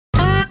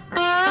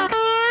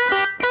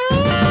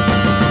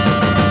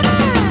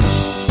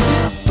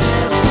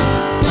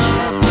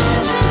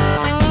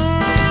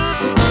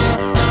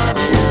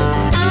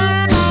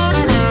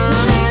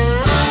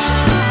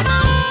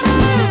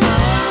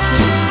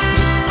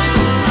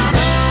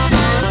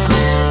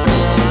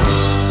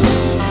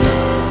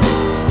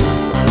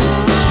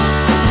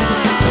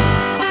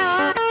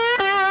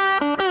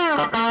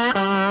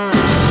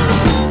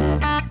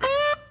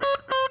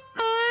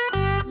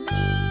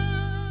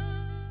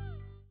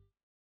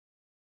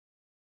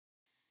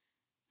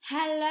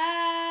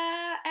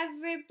Hello,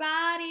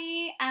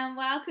 everybody, and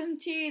welcome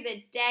to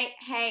the Date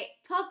Hate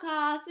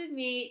podcast with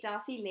me,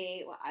 Darcy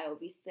Lee, where I will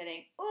be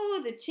spilling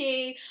all the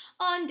tea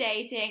on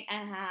dating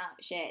and how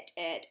shit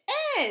it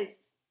is.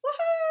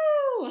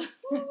 Woohoo!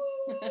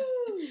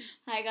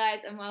 Hi,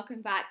 guys, and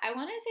welcome back. I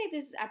want to say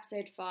this is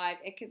episode 5.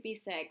 It could be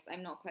 6.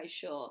 I'm not quite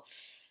sure.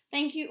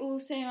 Thank you all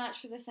so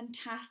much for the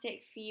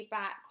fantastic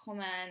feedback,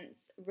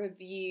 comments,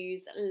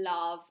 reviews,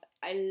 love.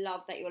 I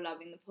love that you're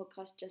loving the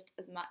podcast just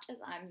as much as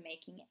I'm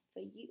making it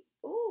for you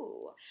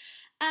all.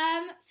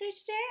 So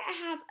today I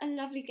have a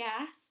lovely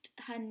guest.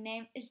 Her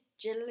name is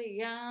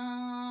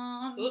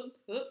Gillian.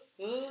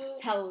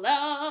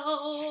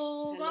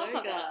 Hello. Hello,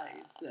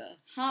 guys.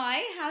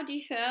 Hi, how do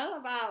you feel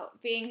about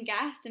being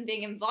guest and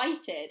being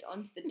invited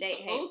onto the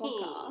Date Hate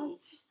podcast?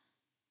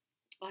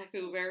 I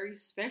feel very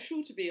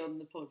special to be on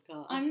the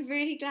podcast. I'm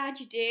really glad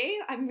you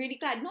do. I'm really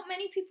glad. Not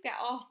many people get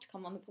asked to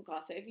come on the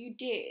podcast, so if you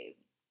do,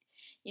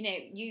 you know,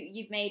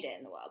 you've made it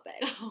in the world,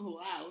 babe.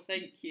 Oh, wow,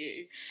 thank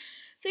you.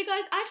 So,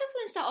 guys, I just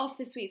want to start off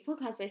this week's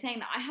podcast by saying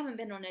that I haven't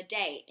been on a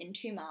date in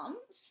 2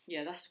 months.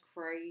 Yeah, that's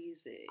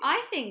crazy.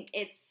 I think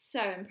it's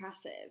so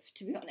impressive,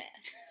 to be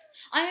honest.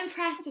 I'm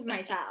impressed with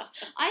myself.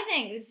 I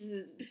think this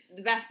is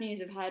the best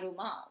news I've heard all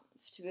month,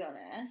 to be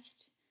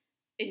honest.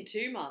 In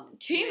 2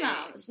 months? 2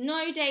 months.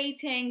 No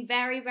dating,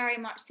 very, very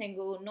much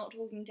single, not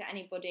talking to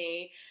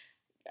anybody.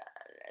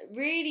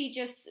 Really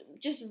just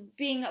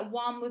being at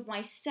one with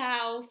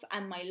myself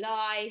and my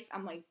life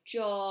and my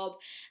job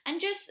and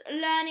just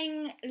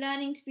learning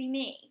to be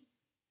me.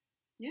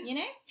 Yeah. You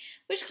know?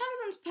 Which comes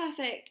on to the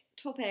perfect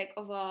topic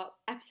of our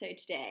episode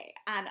today.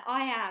 And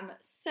I am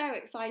so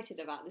excited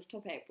about this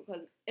topic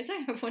because it's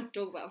something I've wanted to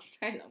talk about for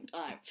a very long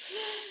time.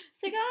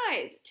 So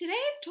guys,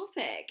 today's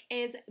topic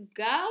is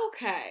girl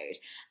code.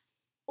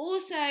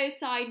 Also,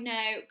 side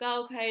note,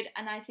 girl code,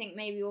 and I think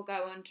maybe we'll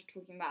go on to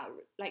talking about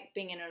like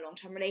being in a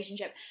long-term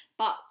relationship,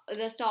 but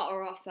the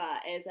starter offer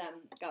is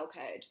girl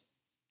code.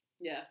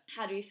 Yeah.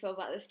 How do you feel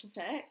about this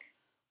topic?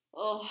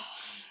 Oh,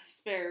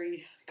 it's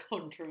very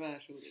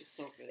controversial, this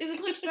topic. It's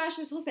a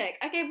controversial topic.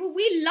 Okay, well,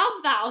 we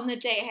love that on the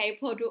Date Hate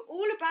pod. We're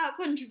all about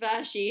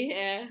controversy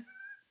here.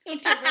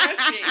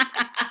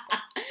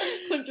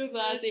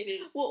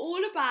 Controversy. We're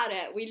all about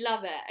it. We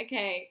love it.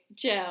 Okay,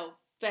 Jill.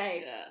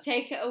 Babe,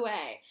 Take it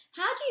away.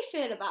 How do you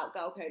feel about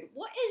girl code?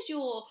 What is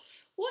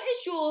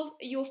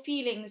your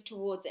feelings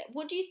towards it?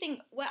 What do you think?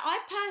 Well,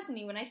 I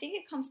personally, when I think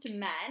it comes to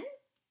men,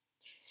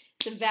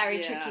 it's a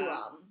very tricky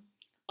one.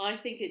 I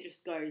think it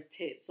just goes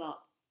tits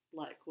up,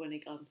 like when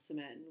it comes to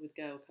men with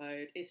girl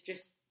code. It's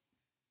just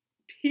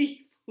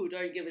people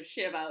don't give a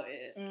shit about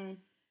it.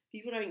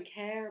 People don't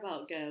care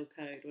about girl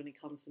code when it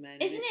comes to men.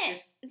 Isn't it?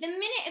 Just... The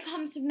minute it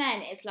comes to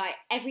men, it's like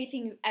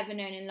everything you've ever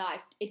known in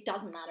life, it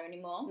doesn't matter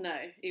anymore. No,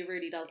 it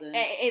really doesn't.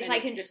 It's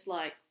like just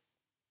like...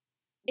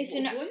 what is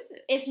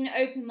it? It's an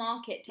open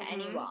market to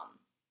anyone.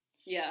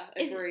 Yeah,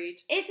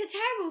 agreed. It's a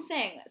terrible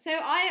thing. So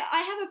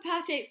I have a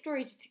perfect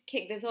story to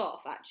kick this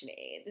off,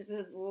 actually. This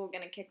is what we're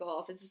going to kick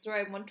off. It's a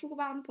story I want to talk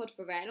about on the pod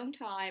for a very long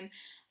time.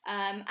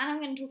 And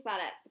I'm going to talk about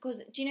it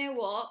because, do you know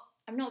what?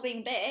 I'm not being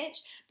a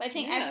bitch, but I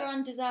think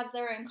everyone deserves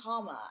their own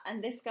karma,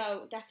 and this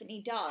girl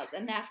definitely does,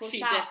 and therefore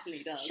shout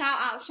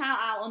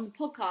out on the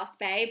podcast,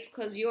 babe,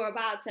 because you're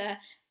about to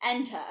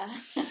enter.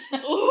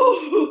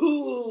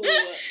 Ooh.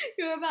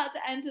 You're about to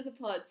enter the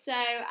pod. So,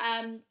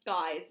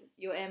 guys,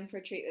 you're in for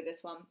a treat with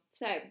this one.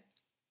 So,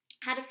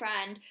 had a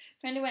friend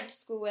I went to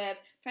school with,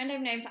 friend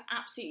I've known for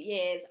absolute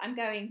years. I'm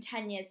going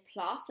 10 years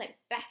plus, like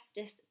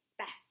bestest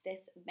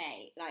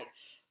mate, like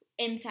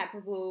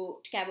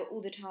inseparable, together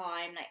all the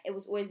time. Like, it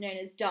was always known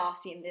as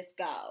Darcy and this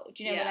girl.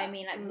 Do you know what I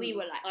mean? Like, we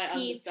were like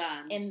peas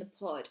in the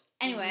pod.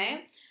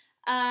 Anyway,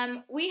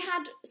 we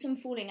had some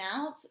falling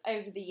outs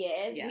over the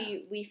years.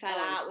 We fell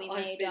out, we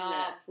made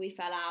up. We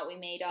fell out, we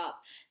made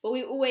up. But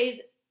we've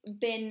always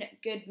been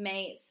good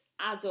mates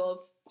as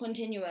of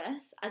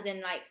continuous, as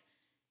in like,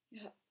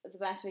 the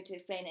best way to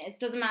explain it is, it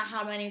doesn't matter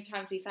how many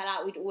times we fell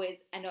out, we'd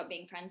always end up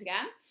being friends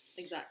again.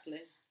 Exactly.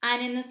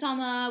 And in the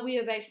summer, we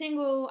were both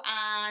single,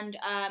 and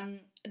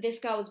this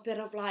girl was a bit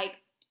of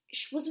like,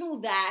 she wasn't all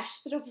there,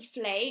 she's a bit of a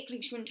flake,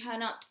 like she wouldn't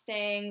turn up to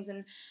things,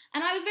 and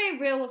I was very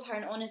real with her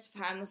and honest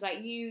with her, and was like,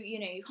 you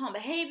know, you can't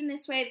behave in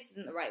this way, this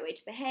isn't the right way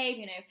to behave,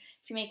 you know,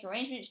 if you make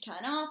arrangements,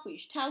 turn up, or you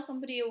should tell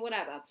somebody, or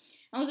whatever.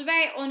 And it was a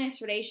very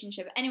honest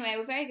relationship. Anyway,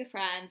 we're very good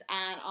friends,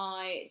 and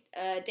I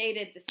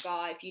dated this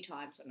guy a few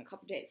times, on a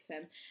couple of dates with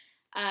him,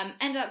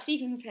 ended up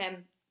sleeping with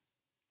him.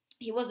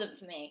 He wasn't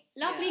for me.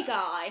 Lovely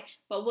guy,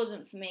 but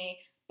wasn't for me.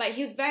 But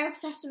he was very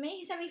obsessed with me.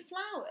 He sent me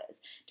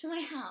flowers to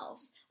my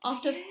house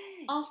after 4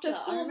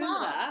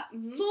 months.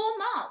 4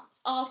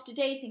 months after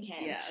dating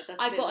him. Yeah,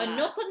 I got a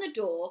knock on the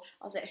door.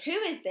 I was like, who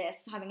is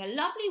this? Having a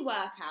lovely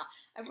workout.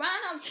 I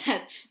ran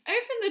upstairs,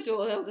 opened the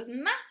door, there was this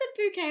massive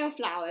bouquet of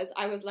flowers.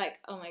 I was like,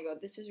 oh my god,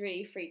 this is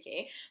really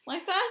freaky. My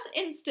first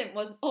instinct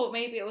was, oh,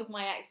 maybe it was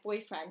my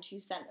ex-boyfriend who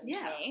sent them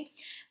to me.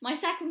 My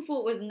second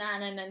thought was,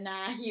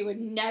 nah, he would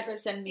never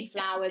send me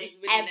flowers,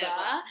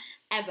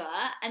 ever.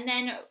 And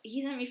then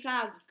he sent me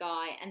flowers, this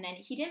guy, and then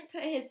he didn't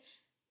put his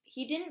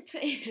he didn't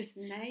put his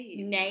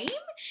name.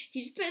 He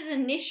just put his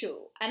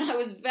initial, and I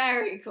was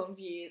very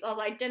confused. I was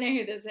like, don't know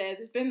who this is.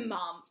 It's been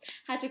months.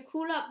 Had to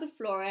call up the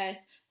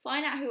florist,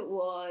 find out who it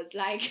was.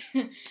 Like,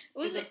 it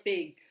was a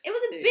big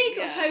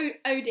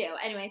deal.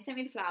 Anyway, sent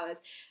me the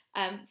flowers.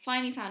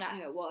 Finally found out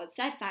who it was.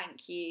 Said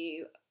thank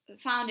you.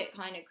 Found it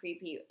kind of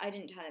creepy. I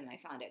didn't tell him I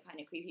found it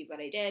kind of creepy, but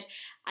I did.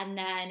 And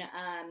then,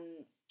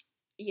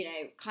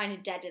 kind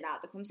of deaded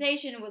out the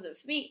conversation. It wasn't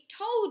for me.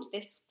 Told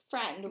this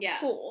friend, of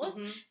course,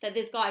 that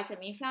this guy sent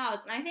me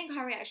flowers, and I think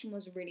her reaction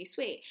was really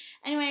sweet.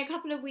 Anyway, a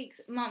couple of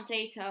months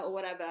later or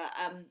whatever,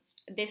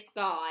 this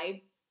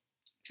guy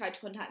tried to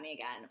contact me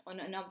again on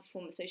another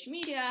form of social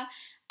media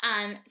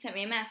and sent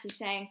me a message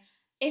saying,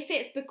 if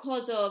it's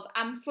because of,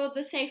 and for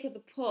the sake of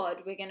the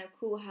pod, we're going to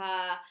call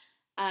her,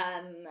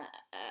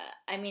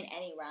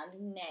 any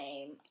random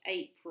name.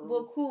 April.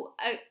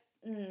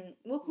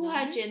 We'll call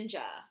her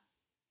Ginger.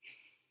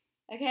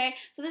 Okay,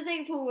 for the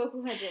sake of we'll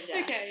call her Ginger.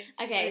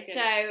 Okay.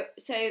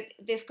 So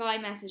this guy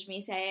messaged me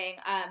saying,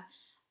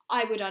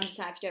 I would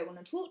understand if you don't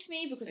want to talk to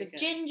me because of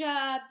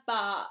Ginger,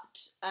 but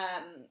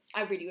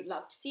I really would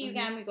love to see you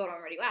again. We got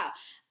on really well.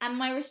 And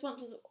my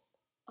response was,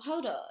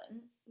 hold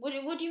on, what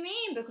do you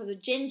mean because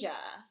of Ginger?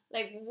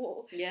 Like,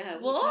 what? Yeah,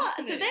 what?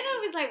 So then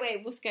I was like,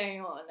 wait, what's going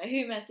on? Like,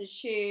 who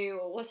messaged who?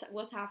 Or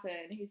what's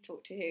happened? Who's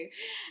talked to who?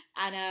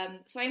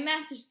 And so I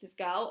messaged this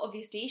girl.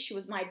 Obviously, she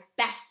was my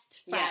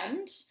best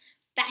friend. Yeah.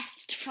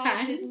 Best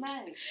friend,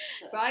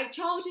 right?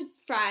 Childhood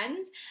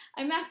friends.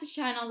 I messaged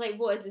her and I was like,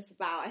 what is this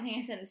about? I think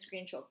I sent the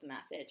screenshot of the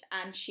message,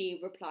 and she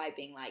replied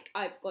being like,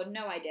 I've got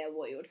no idea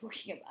what you're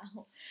talking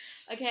about.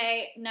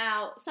 Okay,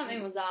 now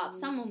something was up,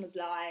 someone was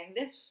lying,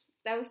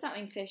 there was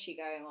something fishy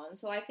going on,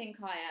 so I think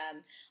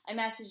I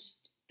messaged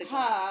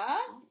her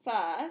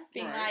first,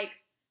 being like,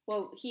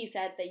 well, he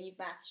said that you've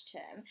messaged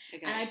him,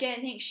 and I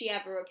don't think she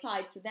ever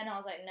replied, so then I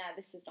was like, no,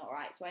 this is not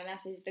right, so I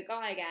messaged the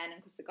guy again,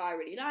 and because the guy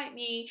really liked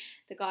me,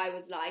 the guy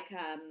was like,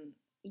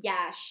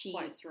 quite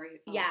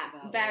straight up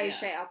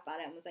straight up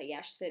about it, and was like,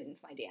 yeah, she slid into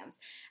my DMs,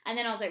 and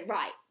then I was like,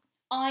 right,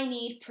 I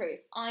need proof.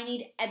 I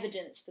need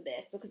evidence for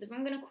this, because if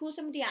I'm going to call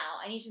somebody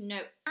out, I need to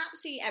know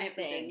absolutely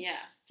everything. Yeah.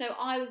 So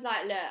I was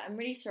like, look, I'm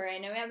really sorry. I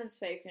know we haven't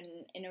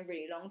spoken in a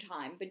really long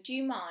time, but do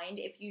you mind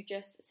if you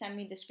just send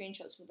me the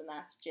screenshots of the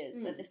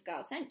messages that this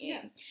girl sent you?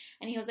 Yeah.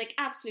 And he was like,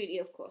 absolutely,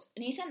 of course.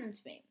 And he sent them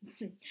to me.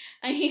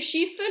 And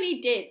she fully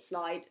did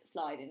slide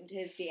into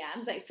his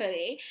DMs, like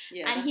fully.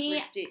 Yeah, and that's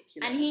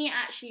ridiculous. And he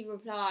actually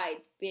replied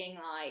being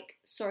like,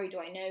 sorry, do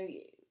I know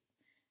you?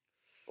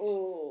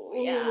 Oh,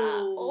 yeah.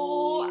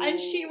 Oh, and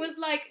she was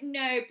like,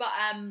 no, but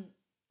I'm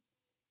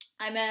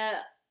an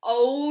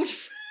old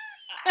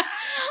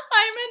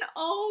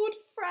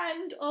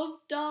friend of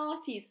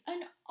Darty's.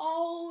 An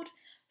old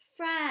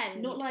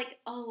friend. Not like,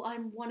 oh,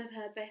 I'm one of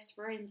her best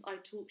friends. I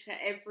talk to her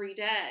every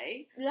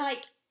day.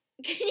 Like,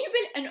 can you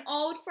be an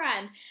old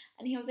friend?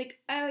 And he was like,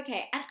 oh,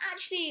 okay. And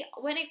actually,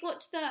 when it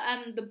got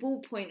to the ball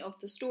point of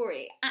the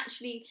story,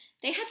 actually,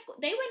 they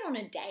went on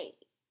a date.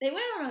 They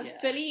went on a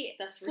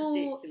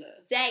full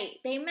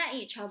date. They met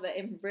each other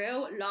in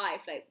real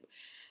life, like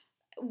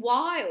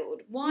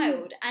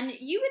wild. And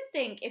you would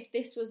think if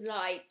this was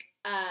like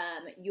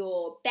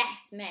your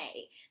best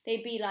mate,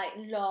 they'd be like,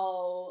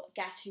 lol,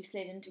 guess who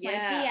slid into my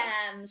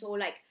DMs, or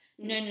like,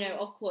 no,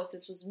 of course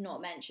this was not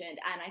mentioned.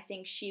 And I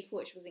think she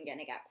thought she wasn't going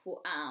to get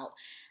caught out.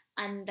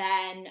 And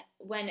then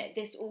when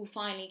this all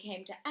finally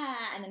came to air,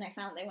 and then I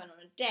found they went on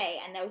a date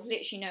and there was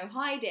literally no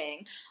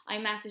hiding, I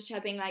messaged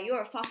her being like,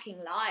 you're a fucking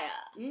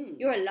liar.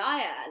 You're a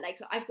liar. Like,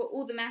 I've got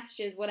all the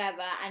messages,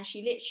 whatever, and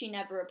she literally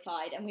never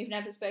replied, and we've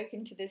never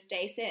spoken to this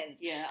day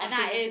since. Yeah, and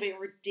I think it's a bit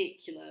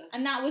ridiculous.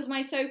 And that was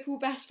my so-called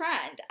best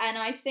friend. And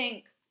I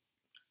think,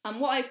 and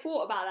what I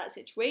thought about that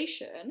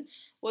situation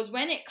was,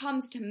 when it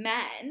comes to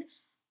men,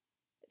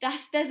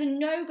 there's a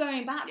no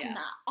going back from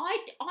that. I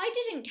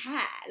didn't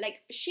care.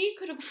 Like, she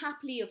could have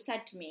happily have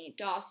said to me,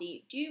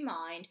 Darcy, do you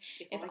mind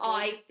if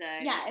I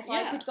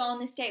could go on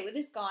this date with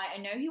this guy? I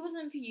know he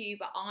wasn't for you,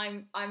 but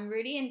I'm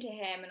really into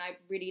him and I'd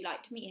really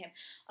like to meet him.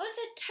 I would have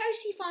said,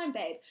 totally fine,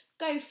 babe.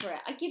 Go for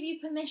it. I give you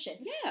permission.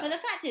 Yeah. But the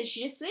fact is,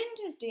 she just slid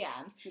into his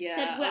DMs. Yeah.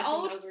 Said we're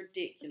old. That was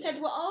ridiculous. Said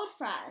we're old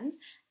friends,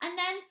 and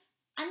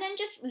then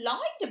just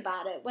lied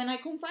about it when I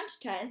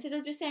confronted her, instead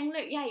of just saying,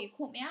 look, yeah, you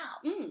caught me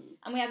out.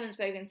 And we haven't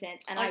spoken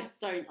since. And I just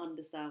don't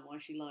understand why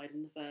she lied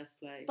in the first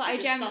place. But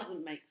it just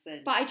doesn't make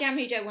sense. But I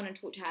generally don't want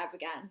to talk to her ever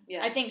again.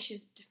 Yeah. I think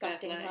she's a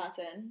disgusting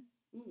person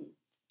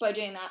by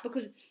doing that,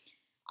 because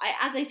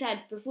as I said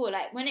before,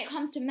 like, when it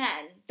comes to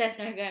men, there's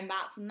no going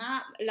back from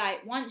that.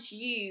 Like, once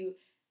you,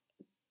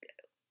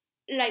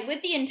 like,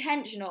 with the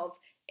intention of,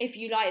 if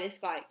you like this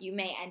guy, you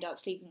may end up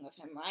sleeping with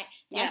him, right?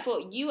 Yeah. Therefore,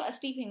 you are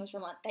sleeping with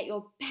someone that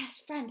your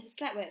best friend has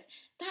slept with.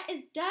 That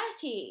is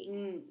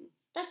dirty.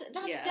 That's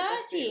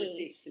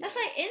dirty. That's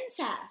like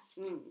incest.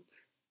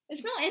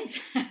 It's not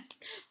incest,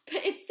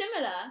 but it's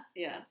similar.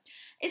 Yeah.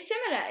 It's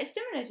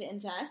similar to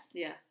incest.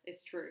 Yeah,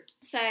 it's true.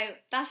 So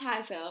that's how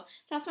I feel.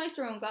 That's my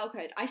story on Girl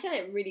Code. I said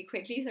it really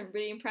quickly, so I'm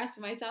really impressed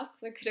with myself,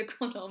 because I could have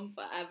gone on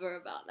forever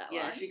about that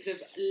one. Yeah, she could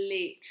have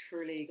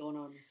literally gone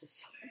on for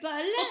so But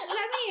let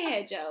me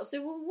hear, Jill.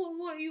 So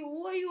what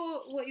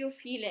are your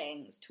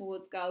feelings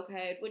towards girl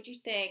code? What do you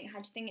think? How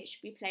do you think it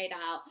should be played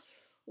out?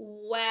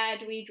 Where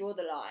do we draw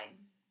the line?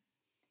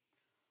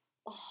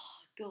 Oh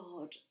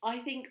God, I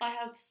think I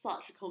have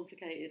such a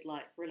complicated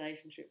like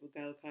relationship with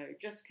girl code,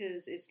 just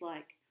because it's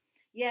like,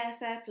 yeah,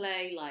 fair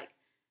play. Like,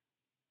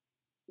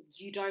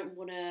 you don't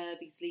want to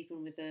be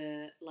sleeping with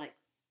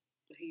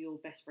who your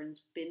best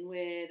friend's been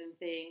with and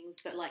things,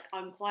 but like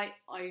I'm quite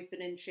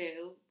open and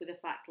chill with the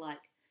fact like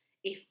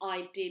if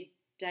I did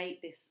date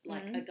this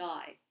like a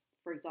guy,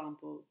 for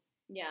example,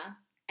 Yeah.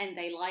 and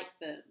they like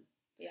them,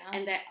 Yeah.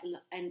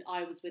 and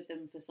I was with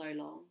them for so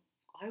long,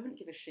 I wouldn't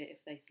give a shit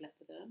if they slept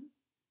with them.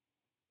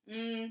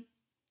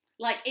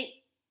 Like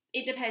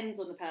it depends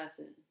on the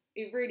person.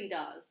 It really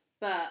does.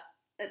 But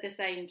at the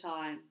same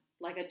time,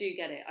 like I do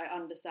get it. I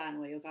understand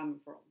where you're coming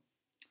from.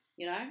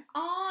 You know?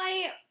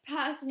 I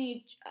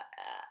personally,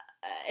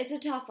 it's a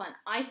tough one.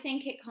 I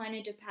think it kind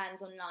of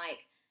depends on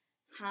like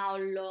how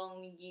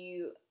long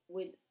you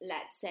would,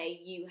 let's say,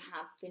 you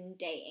have been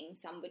dating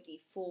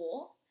somebody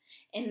for.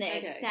 In the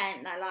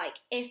extent that, like,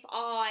 if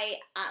I,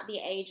 at the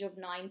age of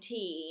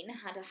 19,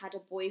 had a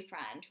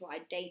boyfriend who I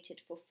dated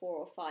for 4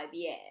 or 5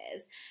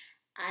 years,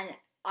 and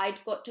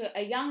I'd got to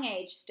a young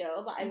age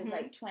still, but I was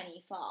like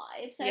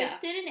 25. So it's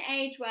still an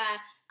age where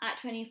at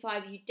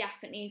 25 you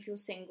definitely, if you're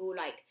single,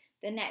 like,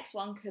 the next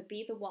one could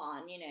be the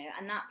one, you know,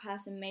 and that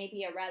person may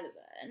be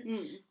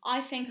irrelevant. I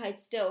think I'd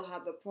still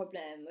have a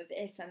problem with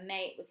if a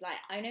mate was like,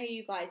 I know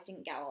you guys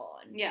didn't get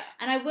on. Yeah.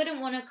 And I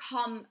wouldn't want to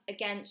come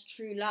against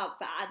true love,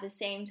 but at the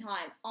same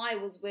time, I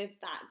was with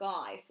that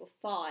guy for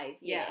 5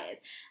 years,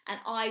 and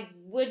I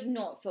would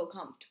not feel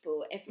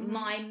comfortable if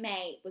my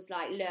mate was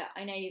like, look,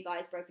 I know you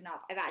guys broken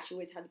up. I've actually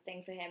always had a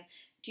thing for him.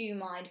 Do you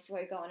mind if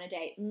I go on a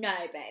date? No,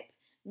 babe.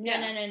 No.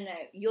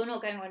 You're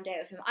not going on a date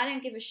with him. I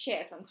don't give a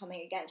shit if I'm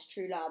coming against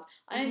true love.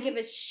 I don't give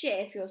a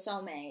shit if you're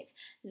soulmates.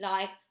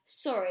 Like,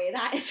 sorry,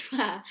 that is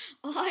where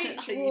I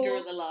draw, you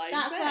draw the line.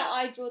 That's where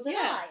I draw the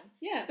line.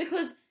 Yeah.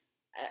 Because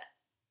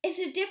it's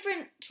a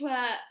different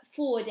to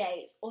 4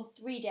 dates or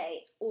 3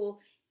 dates, or,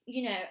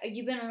 you know,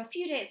 you've been on a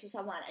few dates with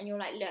someone and you're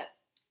like, look,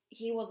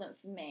 he wasn't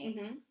for me.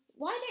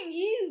 Why don't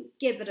you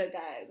give it a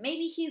go?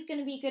 Maybe he's going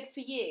to be good for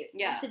you.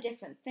 Yeah. That's a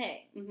different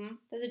thing.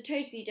 There's a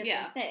totally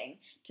different thing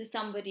to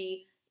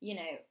somebody, you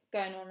know,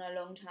 going on a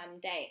long-term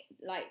date,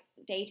 like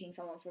dating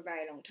someone for a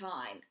very long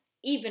time,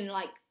 even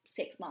like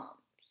 6 months.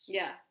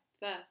 Yeah,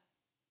 fair.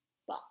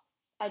 But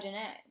I don't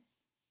know.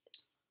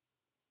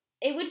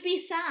 It would be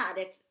sad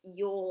if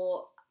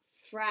your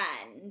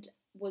friend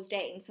was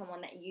dating someone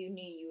that you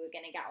knew you were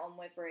going to get on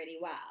with really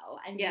well,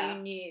 and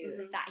you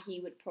knew that he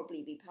would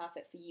probably be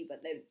perfect for you,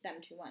 but them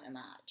two weren't a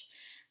match.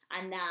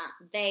 And that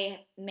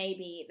they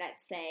maybe,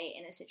 let's say,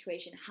 in a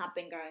situation had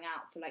been going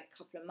out for like a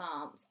couple of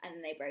months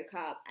and they broke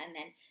up, and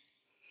then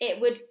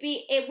it would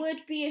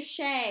be a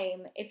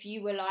shame if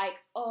you were like,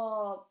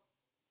 oh,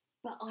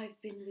 but I've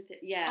been with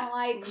it. Yeah.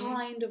 I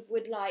kind of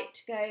would like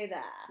to go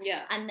there.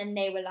 Yeah. And then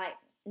they were like,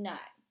 no.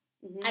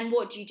 And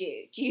what do?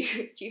 Do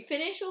you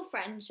finish your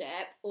friendship,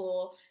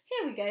 or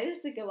here we go, this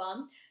is a good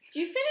one. Do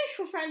you finish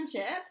your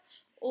friendship,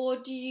 or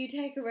do you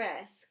take a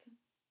risk?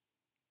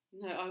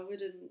 No, I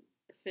wouldn't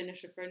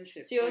finish a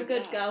friendship. So you're a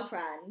good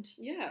girlfriend.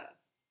 Yeah.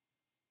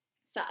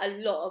 So a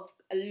lot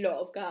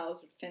of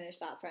girls would finish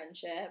that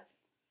friendship.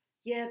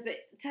 Yeah, but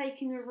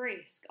taking a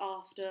risk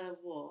after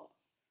what?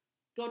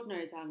 God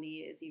knows how many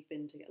years you've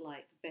been to get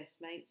like best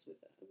mates with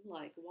them.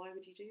 Like, why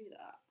would you do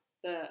that?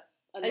 But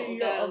a lot of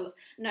girls.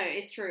 No,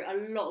 it's true. A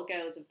lot of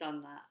girls have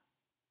done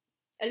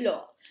that. A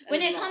lot.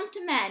 When it comes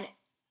to men,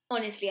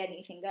 honestly,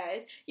 anything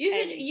goes.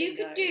 You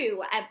could do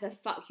whatever the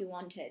fuck you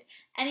wanted.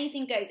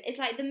 Anything goes. It's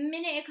like the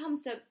minute it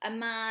comes to a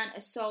man, a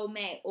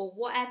soulmate, or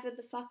whatever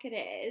the fuck it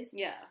is.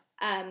 Yeah.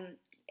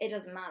 It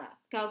doesn't matter.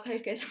 Girl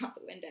code goes out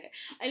the window.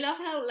 I love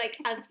how, like,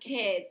 as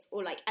kids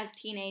or like as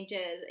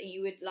teenagers,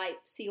 you would like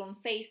see on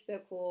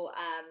Facebook or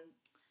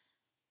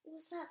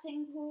what's that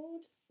thing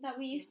called that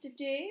we used to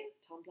do?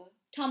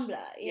 Tumblr.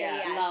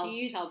 Yeah. So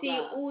you'd see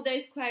all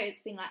those quotes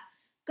being like,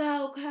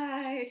 girl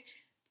code,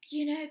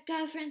 you know,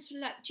 girlfriends for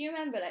life. Do you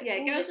remember? Like,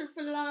 girls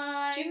for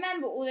life. Do you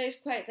remember all those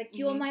quotes? Like,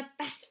 you're my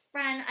best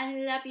friend, I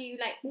love you.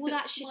 Like, all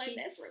that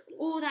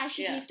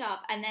shitty stuff.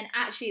 And then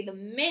actually, the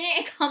minute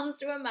it comes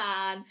to a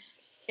man,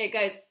 it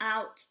goes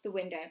out the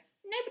window.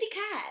 Nobody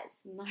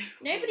cares.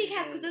 Nobody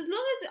cares, because as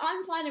long as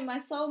I'm finding my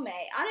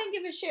soulmate, I don't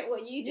give a shit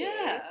what you do.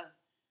 Yeah.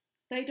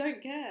 They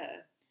don't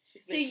care.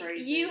 So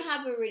you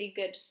have a really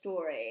good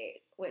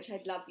story, which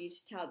I'd love you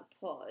to tell the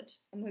pod,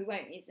 and we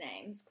won't use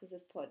names because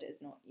this pod is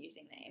not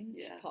using names.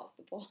 It's part of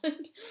the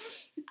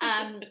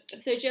pod.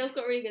 So Jill's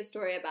got a really good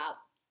story about.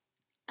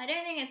 I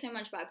don't think it's so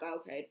much about girl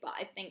code, but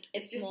I think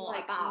it's more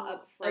like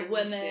about a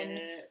woman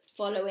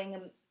following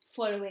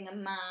a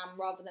man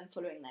rather than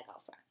following their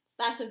girlfriends.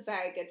 That's a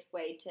very good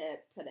way to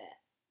put it.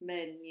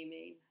 Men, you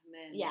mean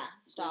men? Yeah,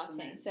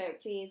 starting. So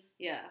please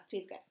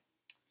go.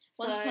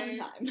 Once upon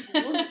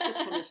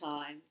a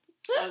time,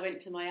 I went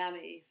to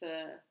Miami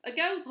for a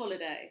girls'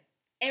 holiday.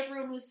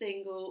 Everyone was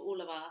single, all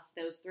of us.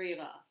 There was 3 of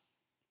us.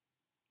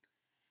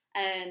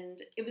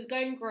 And it was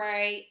going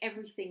great.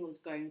 Everything was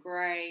going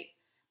great.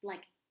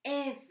 Like,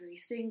 every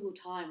single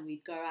time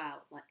we'd go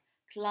out, like,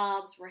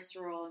 clubs,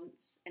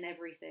 restaurants, and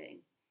everything.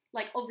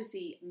 Like,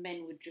 obviously,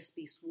 men would just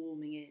be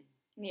swarming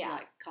in to,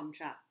 like, come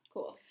chat. Of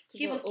course.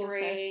 Give us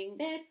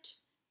drinks.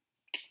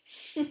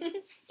 Fit.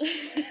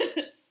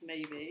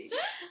 Maybe.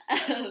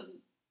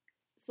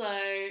 So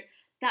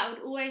that would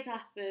always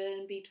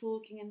happen, be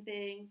talking and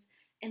things.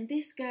 And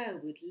this girl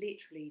would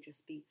literally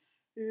just be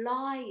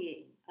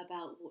lying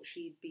about what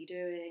she'd be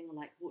doing,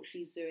 like what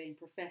she's doing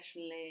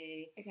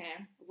professionally,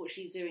 what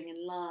she's doing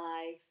in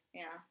life.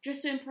 Yeah.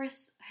 Just to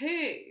impress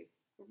who?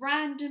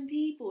 Random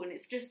people. And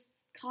it's just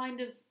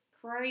kind of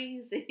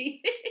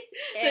crazy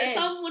that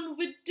someone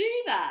would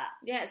do that.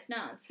 Yeah, it's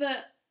nuts.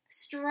 But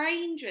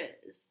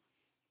strangers.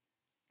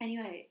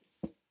 Anyways,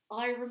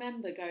 I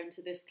remember going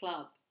to this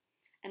club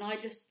and I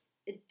just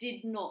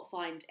did not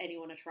find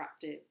anyone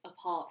attractive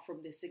apart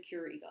from the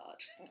security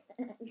guard.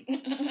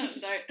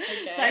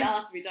 Don't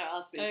ask me.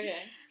 Okay.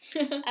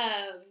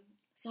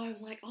 So I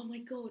was like, oh my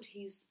god,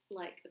 he's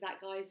like, that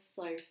guy's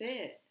so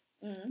fit.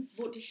 Mm.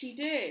 What does she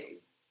do,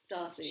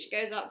 Darcy? She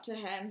goes up to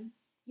him.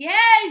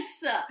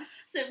 Yes!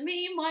 So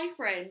me and my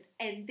friend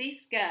and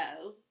this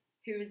girl,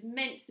 who is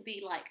meant to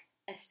be like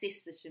a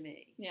sister to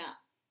me,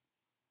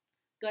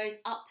 goes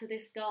up to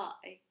this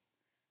guy,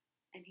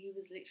 and he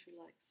was literally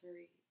like,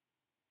 sorry,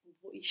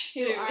 what are you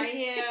doing? Who are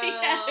you?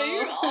 Yeah, who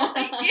are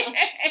you?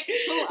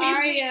 Who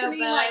are you, He's literally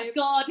babe? like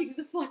guarding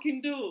the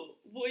fucking door.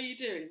 What are you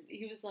doing?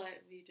 He was like,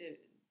 what are you doing?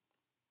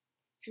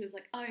 She was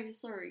like, oh,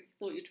 sorry,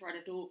 thought you were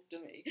trying to talk to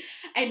me.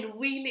 And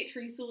we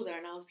literally saw her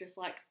and I was just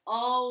like,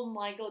 oh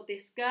my god,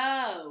 this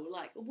girl,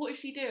 like, what is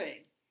she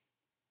doing?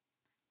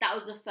 That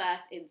was the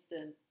first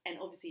instant. And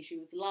obviously she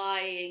was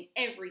lying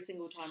every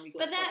single time we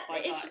got stopped by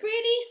guys. It's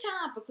really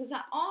sad because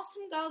there are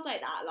some girls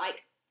like that.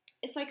 Like,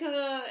 it's like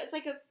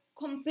a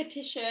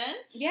competition.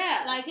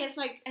 Yeah. Like, it's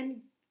like,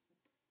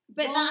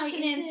 but why that's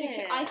an is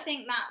insecurity. it? I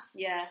think that's.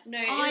 Yeah. No,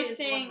 I is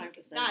think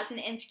 100%. that's an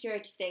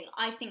insecurity thing.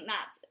 I think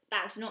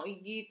that's not a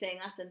you thing.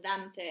 That's a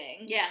them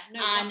thing. Yeah.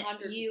 No. And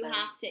 100%. you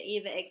have to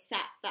either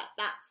accept that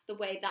that's the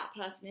way that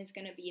person is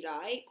going to be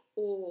like,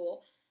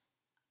 or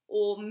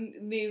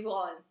move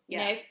on.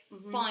 Yeah. You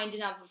know, find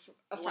another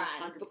a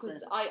friend 100%.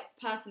 because I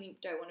personally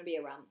don't want to be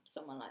around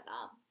someone like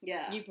that.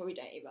 Yeah. You probably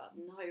don't either.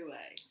 No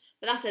way.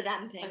 But that's a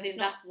them thing. I think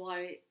that's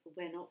why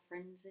we're not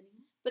friends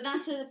anymore. But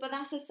that's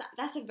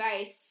a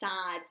very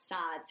sad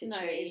situation. No,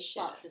 it's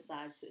such a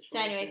sad situation. So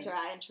anyway, sorry,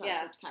 I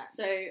interrupted. Yeah.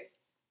 So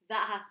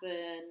that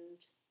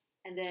happened,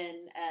 and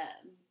then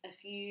a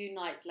few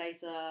nights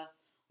later,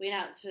 we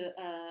went out to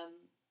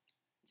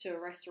a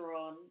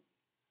restaurant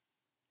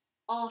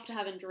after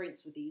having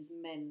drinks with these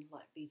men,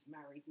 like these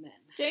married men.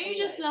 Don't you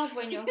just love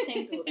when you're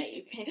single that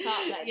you pick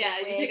up like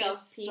yeah, the you pick up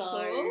weirdest people?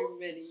 So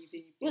many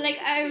people. You're like,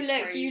 It's oh so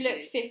look, crazy. you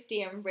look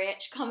 50 and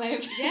rich. Come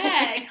over.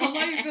 Yeah, come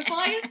over,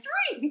 buy us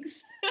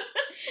drinks.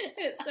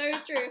 It's so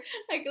true.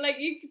 Like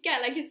you could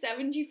get like a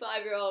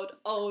 75-year-old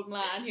old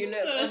man who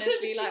looks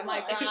honestly like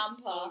my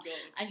grandpa, Oh, God.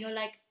 and you're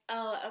like,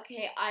 oh,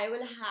 okay, I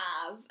will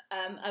have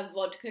a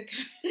vodka Coke.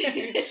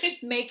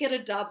 Make it a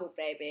double,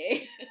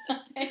 baby.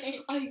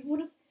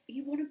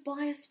 You want to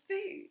buy us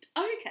food?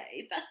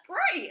 Okay, that's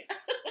great.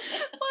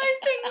 My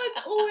thing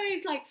was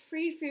always like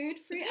free food,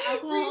 free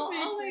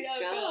alcohol. Free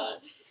God. God.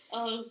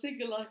 Oh,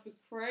 single life was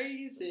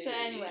crazy. So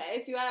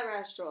anyways, you at a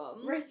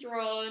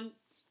restaurant.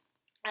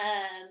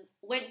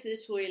 Went to the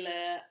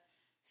toilet,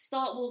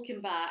 start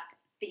walking back,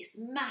 this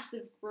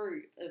massive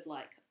group of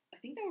like, I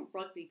think they were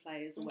rugby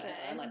players or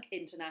whatever, like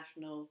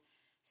international,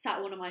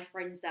 sat one of my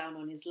friends down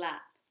on his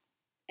lap.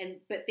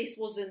 But this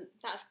wasn't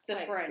That's the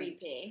quite friend.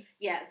 creepy.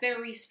 Yeah,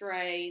 very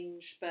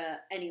strange.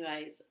 But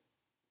anyways,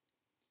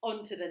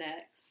 on to the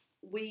next.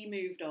 We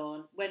moved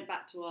on, went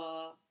back to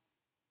our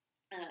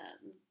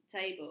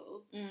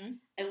table,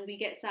 and we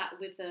get sat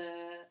with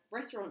the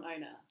restaurant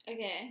owner.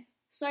 Okay.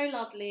 So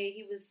lovely.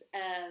 He was,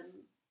 I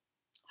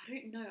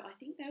don't know, I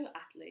think they were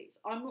athletes.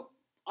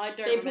 I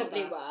don't remember.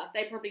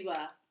 They probably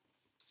were.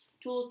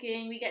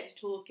 Talking, we get to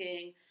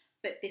talking,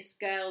 but this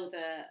girl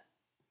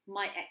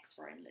my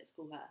ex-friend, let's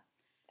call her.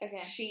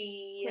 Okay.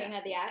 She... Putting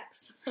her the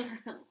ex.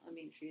 I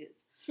mean, she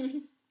is.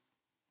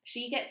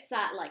 She gets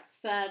sat, like,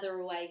 further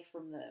away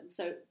from them.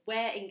 So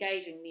we're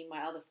engaging, me and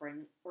my other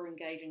friend, we're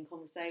engaging in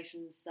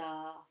conversation and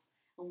stuff,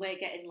 and we're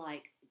getting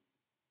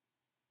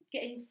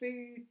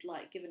food,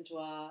 like, given to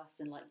us,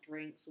 and, like,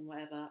 drinks and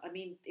whatever. I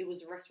mean, it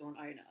was a restaurant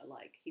owner,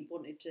 like, he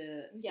wanted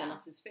to sell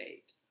us his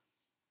food.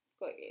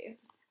 Got you.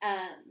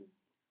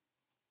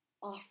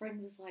 Our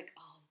friend was like,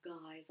 oh,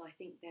 guys, I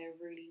think they're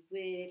really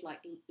weird,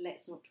 like,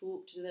 let's not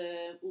talk to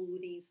them, all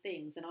these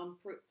things. And I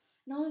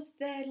was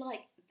there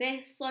like,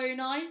 they're so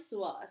nice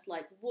to us,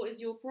 like, what is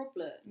your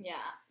problem? Yeah.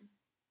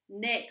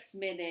 Next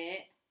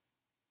minute,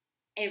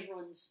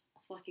 everyone's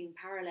fucking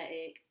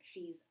paralytic.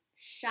 She's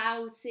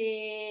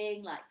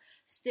shouting, like,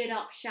 stood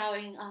up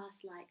shouting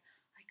us, like,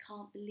 I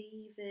can't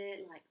believe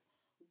it, like,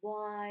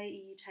 why are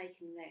you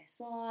taking their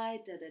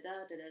side,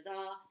 da-da-da,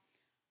 da-da-da.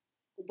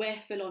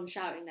 We're full on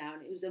shouting now,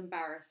 and it was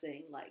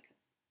embarrassing, like,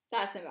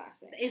 That's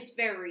embarrassing. It's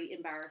very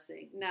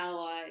embarrassing now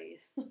I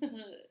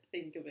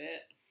think of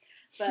it.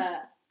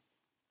 But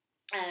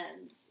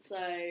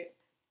so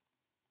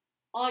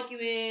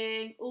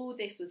arguing, all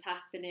this was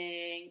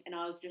happening, and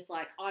I was just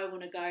like, I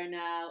want to go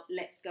now.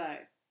 Let's go.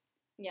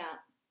 Yeah.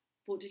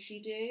 What did she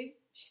do?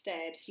 She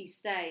stayed. She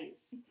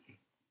stays.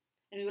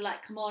 And we were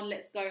like, come on,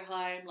 let's go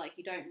home. Like,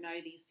 you don't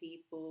know these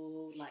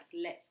people. Like,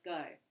 let's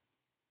go.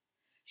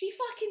 She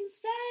fucking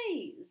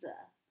stays.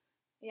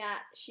 Yeah,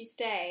 she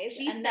stays.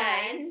 She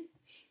stays.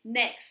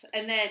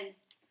 And then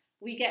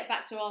we get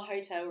back to our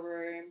hotel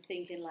room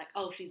thinking like,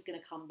 oh, she's going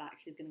to come back.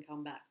 She's going to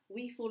come back.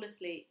 We fall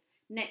asleep.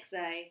 Next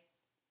day,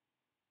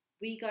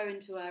 we go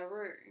into her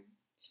room.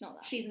 She's not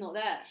there. She's not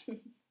there. And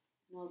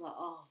I was like,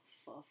 oh,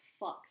 for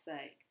fuck's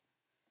sake.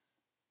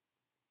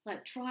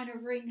 Like, trying to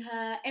ring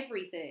her,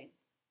 everything.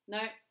 No,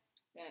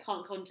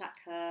 can't contact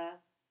her.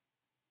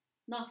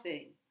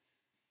 Nothing.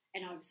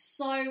 And I was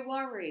so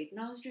worried. And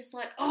I was just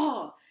like,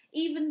 oh,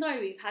 even though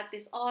we've had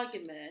this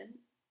argument,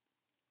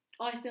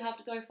 I still have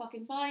to go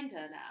fucking find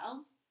her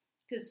now.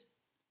 Because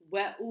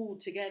we're all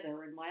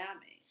together in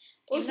Miami.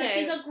 Also,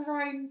 she's a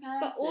grown person.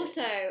 But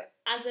also,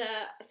 as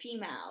a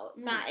female,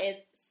 that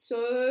is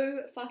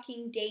so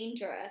fucking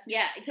dangerous.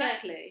 Yeah,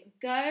 exactly.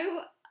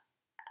 Go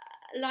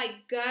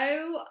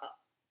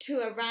to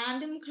a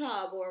random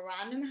club or a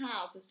random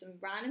house with some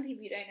random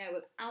people you don't know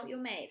without your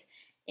mates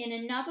in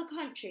another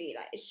country.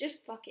 Like, it's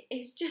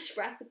just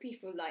recipe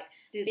for like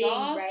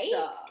disaster. Being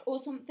raped or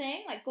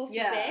something. Like, God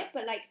forbid.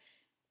 But like,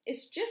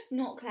 it's just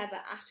not clever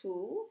at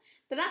all.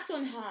 But that's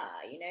on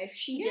her, you know. If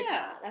she did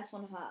that, that's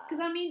on her. Because,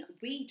 I mean,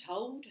 we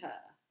told her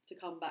to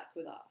come back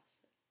with us.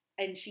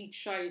 And she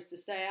chose to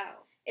stay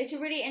out. It's a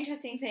really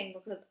interesting thing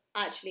because,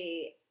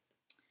 actually,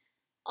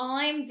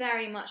 I'm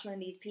very much one of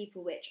these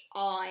people which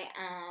I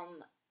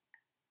am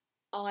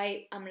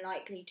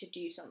likely to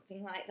do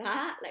something like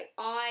that. Like,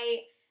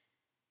 I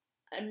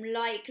am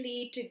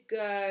likely to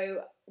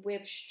go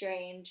with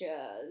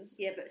strangers.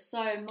 Yeah, but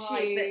so am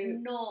I,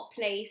 but not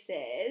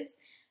places.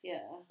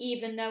 Yeah.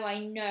 Even though I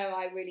know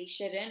I really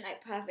shouldn't.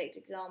 Like, perfect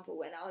example,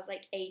 when I was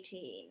like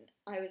 18,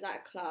 I was at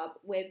a club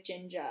with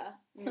Ginger.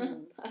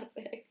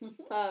 Perfect.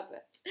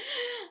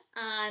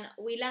 And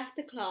we left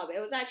the club. It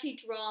was actually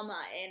drama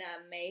in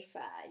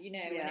Mayfair, you know,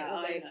 when it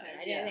was open.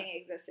 I don't think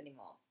it exists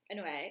anymore.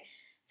 Anyway,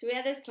 so we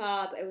had this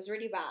club. It was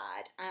really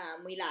bad.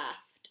 We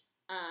left,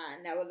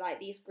 and there were like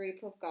these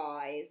group of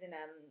guys in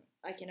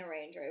like in a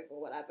Range Rover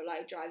or whatever,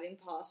 like driving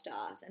past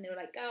us, and they were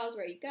like, "Girls,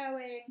 where are you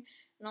going?"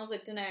 And I was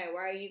like, "Dunno,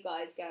 where are you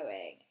guys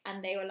going?"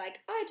 And they were like,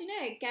 "Oh, I don't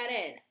know, get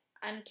in."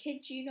 And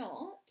kid you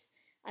not,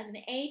 as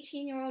an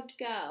 18-year-old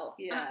girl,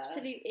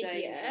 absolute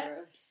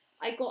idiot,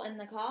 I got in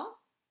the car.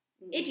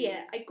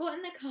 Idiot, I got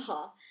in the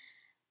car.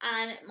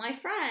 And my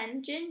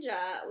friend,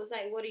 Ginger, was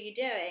like, "What are you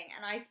doing?"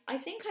 And I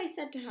think I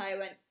said to her, I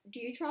went,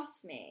 "Do you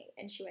trust me?"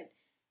 And she went,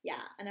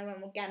 "Yeah." And I went,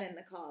 "Well, get in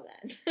the car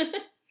then."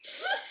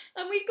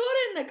 And we got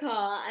in the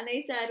car, and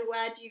they said,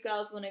 "Where do you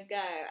girls want to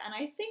go?" And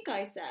I think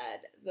I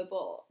said, "The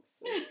box."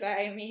 Which is a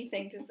very mean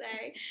thing to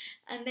say.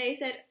 And they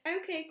said,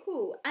 "Okay,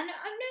 cool." And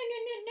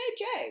no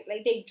joke.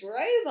 Like, they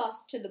drove us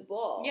to the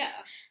box. Yeah.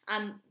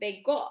 And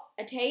they got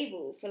a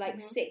table for like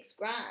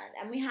 $6,000.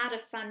 And we had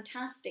a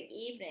fantastic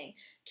evening,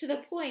 to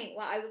the point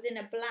where I was in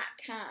a black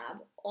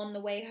cab on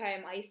the way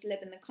home. I used to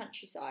live in the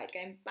countryside,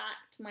 going back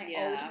to my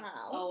old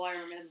house. Oh, I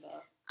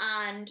remember.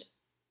 And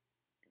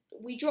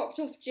we dropped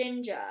off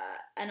Ginger,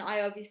 and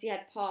I obviously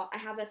had I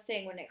have a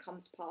thing when it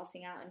comes to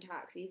passing out in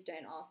taxis,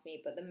 don't ask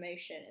me, but the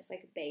motion, it's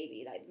like a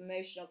baby, like the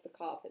motion of the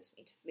car puts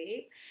me to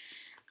sleep.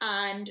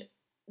 And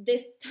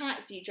this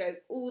taxi drove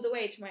all the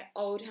way to my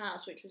old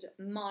house, which was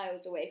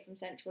miles away from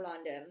central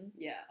London.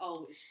 Yeah,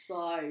 oh, it's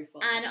so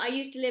fun. And I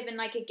used to live in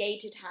like a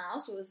gated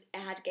house, it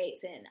had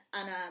gates in,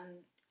 and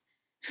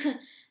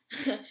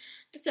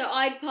so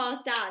I'd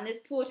passed out, and this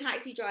poor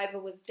taxi driver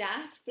was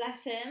deaf,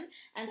 bless him,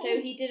 and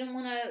so he didn't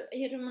want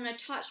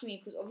to touch me,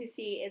 because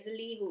obviously it's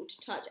illegal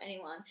to touch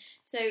anyone.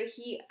 So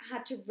he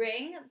had to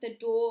ring the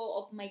door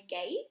of my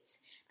gate,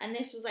 and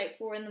this was like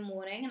 4 a.m,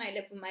 and I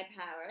lived with my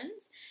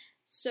parents.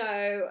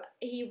 So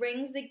he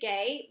rings the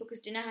gate because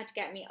Dinah had to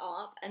get me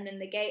up, and then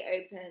the gate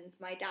opens,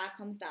 my dad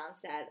comes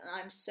downstairs, and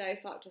I'm so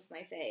fucked off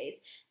my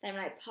face. Then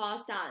I'm like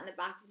passed out in the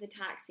back of the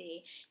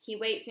taxi. He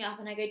wakes me up,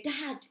 and I go,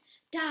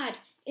 Dad,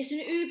 it's an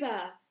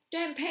Uber.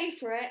 Don't pay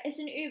for it. It's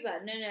an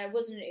Uber. No, it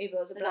wasn't an Uber. It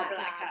was a black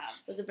cab.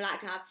 It was a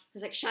black cab. He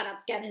was like, "Shut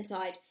up, get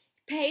inside."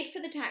 Paid for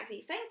the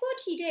taxi. Thank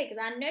God he did,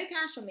 because I had no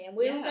cash on me, and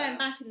we were going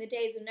back in the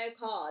days with no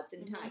cards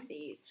in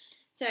taxis.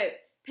 So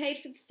paid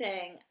for the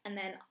thing, and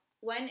then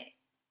went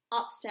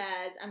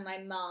upstairs, and my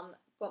mum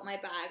got my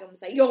bag and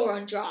was like, you're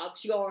on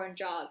drugs,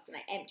 and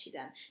I emptied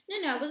them.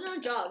 No, I wasn't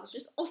on drugs,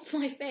 just off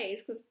my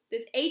face, because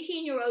this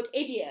 18-year-old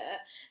idiot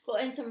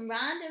got in some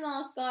random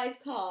ass guy's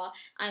car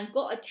and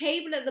got a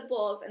table at the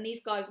box, and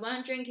these guys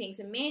weren't drinking,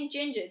 so me and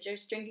Ginger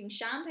just drinking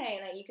champagne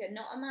like you could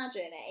not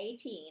imagine at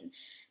 18,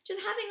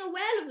 just having a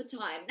whale of a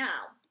time.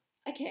 Now,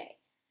 okay,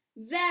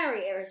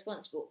 Very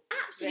irresponsible.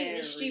 Absolutely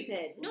Very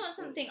stupid. Not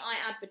irresponsible. something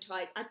I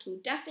advertise at all.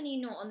 Definitely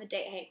not on the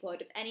Date Hate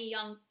Pod. If any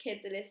young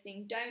kids are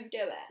listening, don't do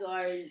it.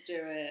 Don't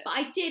do it. But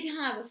I did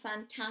have a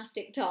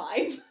fantastic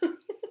time.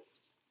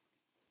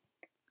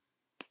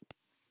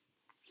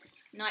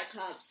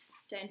 Nightclubs,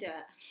 don't do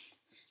it.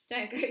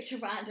 Don't go to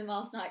random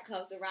ass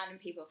nightclubs with random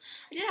people.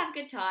 I did have a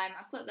good time.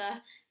 I've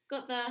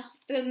got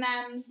the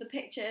memes, the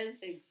pictures.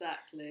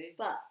 Exactly.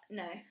 But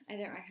no, I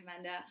don't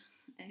recommend it.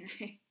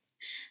 Anyway,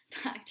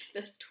 back to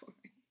the story.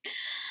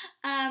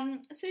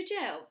 So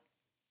Jill,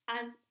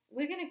 as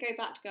we're gonna go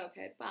back to Girl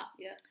Code, but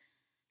yeah.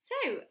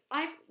 So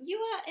you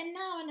are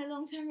now in a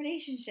long-term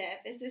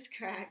relationship. Is this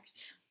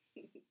correct?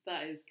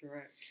 That is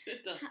correct.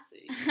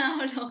 Darcy. How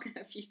long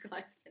have you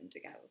guys been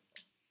together?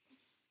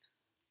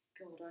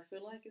 God, I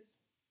feel like has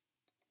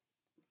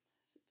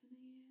it been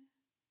a year?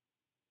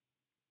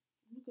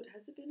 Oh my god,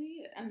 has it been a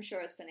year? I'm sure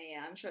it's been a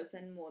year. I'm sure it's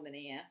been more than a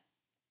year.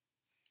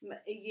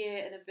 A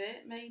year and a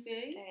bit,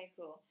 maybe. Okay,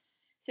 cool.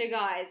 So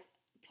guys,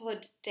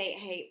 pod date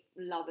hate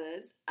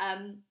lovers.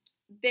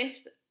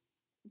 This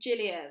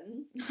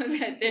Gillian, I was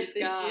like,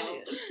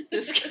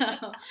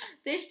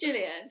 this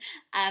Gillian,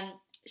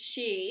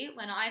 she,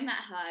 when I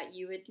met her,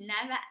 you would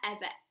never,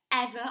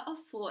 ever have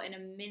thought in a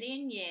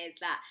million years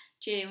that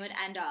Gillian would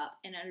end up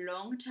in a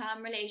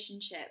long-term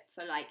relationship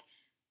for like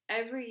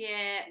over a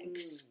year,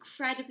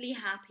 incredibly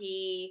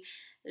happy,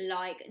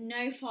 like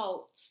no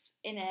faults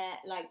in it,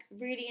 like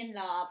really in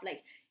love,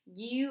 like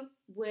you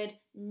would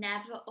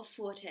never have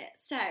thought it.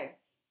 So I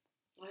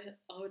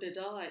would have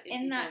died if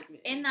in you that told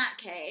me. in that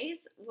case,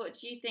 what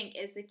do you think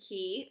is the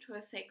key to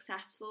a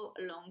successful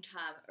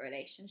long-term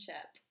relationship?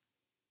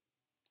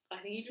 I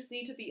think you just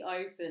need to be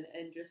open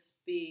and just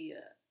be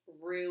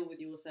real with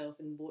yourself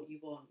and what you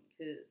want,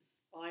 because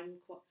I'm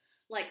quite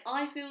like,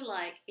 I feel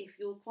like if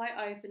you're quite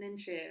open and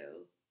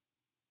chill,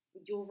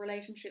 your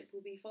relationship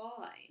will be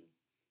fine.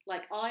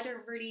 Like, I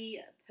don't really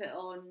put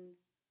on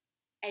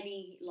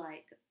any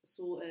like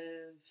sort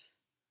of,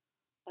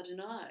 I don't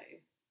know,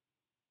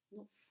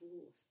 not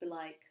force, but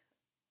like,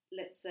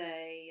 let's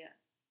say,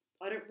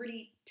 I don't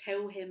really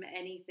tell him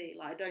anything.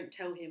 Like, I don't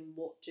tell him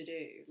what to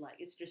do. Like,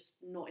 it's just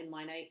not in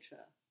my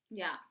nature.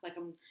 Yeah. Like,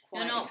 I'm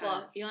quite...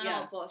 You're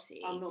not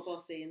bossy. I'm not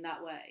bossy in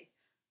that way.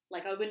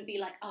 Like, I wouldn't be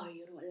like, oh,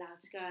 you're not allowed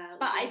to go out.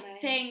 But I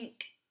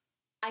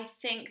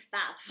think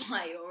that's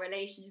why your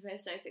relationship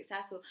is so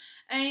successful.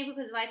 Only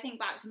because if I think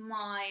back to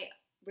my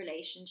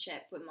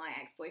relationship with my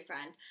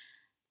ex-boyfriend,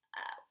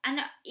 and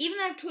even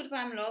though I've talked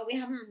about him a lot, we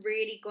haven't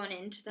really gone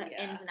into the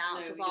ins and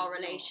outs of our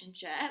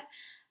relationship.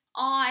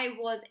 I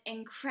was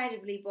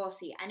incredibly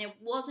bossy, and it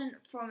wasn't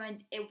from a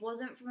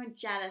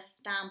jealous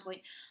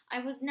standpoint. I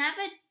was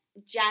never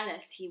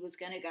jealous he was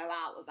going to go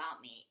out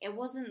without me. It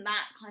wasn't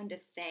that kind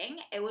of thing.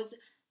 It was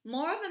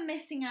more of a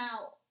missing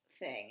out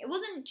thing. It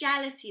wasn't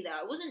jealousy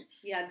though. It wasn't...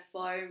 You had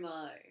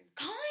FOMO.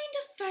 Kind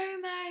of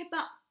FOMO,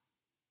 but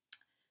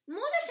more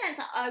the sense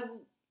that I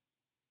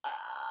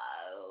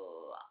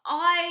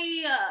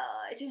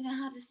don't know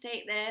how to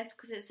state this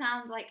because it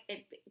sounds like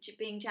it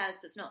being jealous,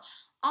 but it's not.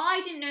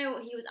 I didn't know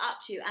what he was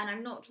up to, and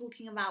I'm not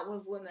talking about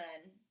with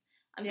women.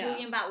 I'm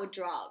talking about with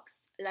drugs.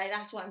 Like,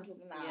 that's what I'm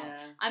talking about.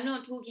 Yeah. I'm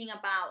not talking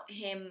about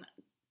him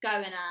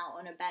going out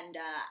on a bender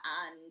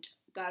and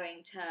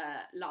going to,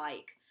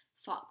 like,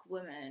 fuck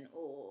women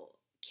or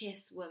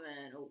kiss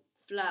women or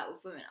flirt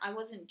with women. I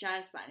wasn't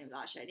jealous about any of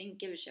that shit. I didn't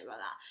give a shit about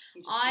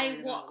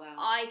that. What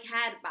I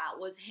cared about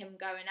was him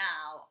going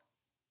out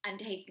and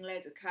taking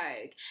loads of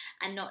coke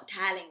and not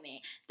telling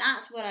me.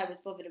 That's what I was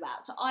bothered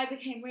about. So I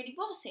became really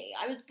bossy.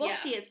 I was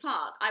bossy as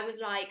fuck. I was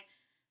like,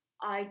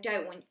 I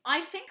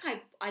think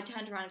I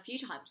turned around a few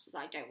times because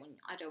I don't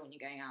want you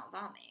going out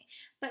without me.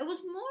 But it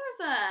was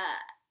more of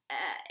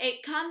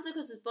it comes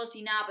across as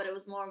bossy now, but it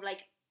was more of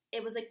like,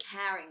 it was a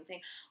caring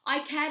thing. I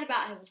cared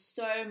about him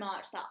so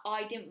much that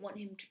I didn't want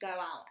him to go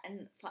out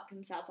and fuck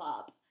himself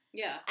up.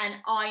 Yeah. And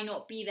I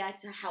not be there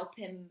to help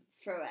him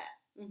through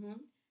it. Mm-hmm.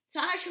 So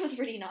actually it was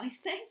a really nice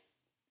thing.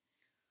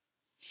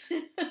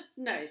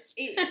 No,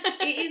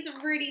 it is a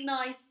really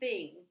nice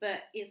thing,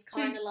 but it's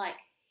kind of like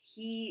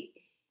he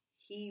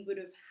would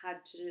have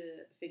had to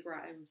figure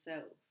out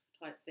himself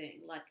type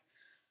thing. Like,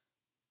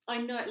 I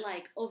know,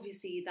 like,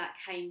 obviously that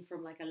came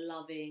from like a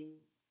loving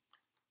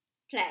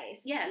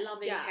place. Yeah,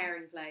 loving,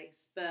 caring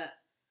place. But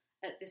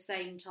at the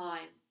same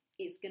time,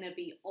 it's going to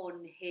be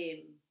on him,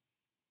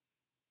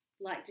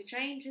 like, to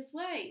change his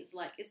ways.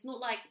 Like, it's not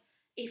like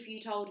if you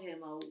told him,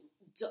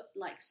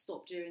 like,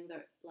 stop doing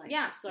the, like,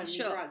 so many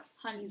drugs,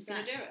 100%. he's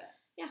going to do it.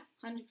 Yeah,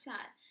 100%.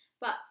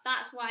 But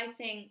that's why I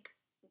think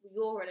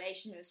your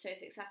relationship is so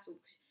successful.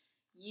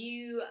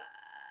 You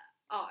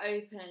are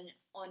open,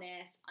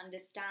 honest,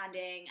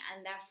 understanding,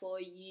 and therefore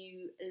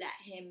you let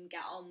him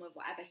get on with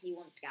whatever he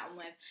wants to get on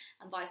with,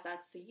 and vice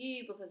versa for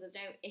you, because there's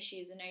no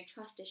issues, there's no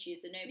trust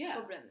issues, there's no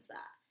problems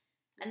there.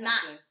 And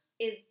that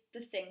is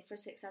the thing for a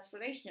successful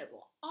relationship.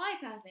 What I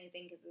personally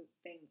think is the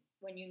thing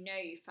when you know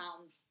you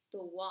found the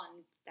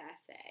one,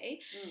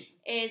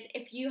 is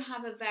if you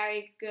have a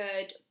very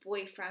good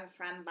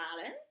boyfriend-friend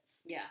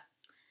balance. Yeah.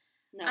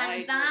 No, I and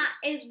agree. that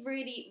is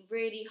really,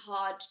 really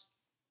hard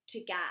to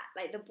get.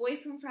 Like, the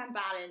boyfriend-friend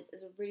balance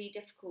is a really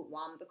difficult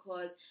one,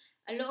 because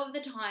a lot of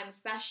the time,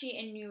 especially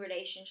in new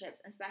relationships,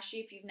 especially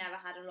if you've never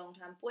had a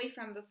long-term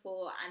boyfriend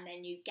before and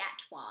then you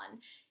get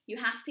one, you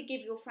have to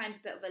give your friends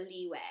a bit of a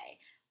leeway.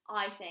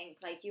 I think,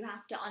 like, you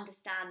have to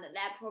understand that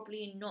they're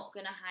probably not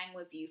going to hang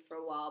with you for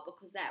a while,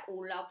 because they're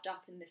all loved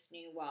up in this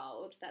new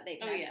world that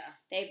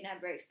they've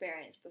never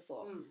experienced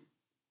before.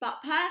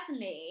 But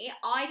personally,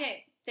 I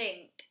don't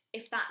think,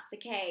 if that's the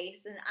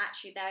case, then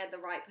actually they're the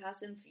right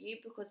person for you,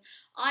 because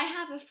I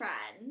have a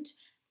friend,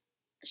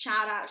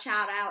 shout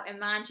out in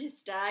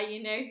Manchester,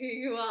 you know who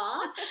you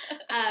are,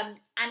 and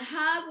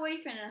her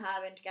boyfriend and her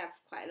have been together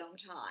for quite a long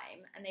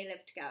time, and they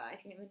live together. I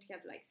think they've been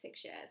together like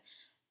 6 years,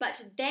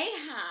 but they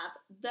have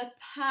the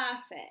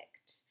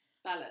perfect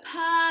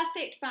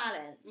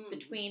balance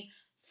between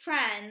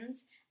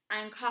friends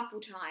and couple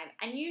time,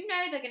 and you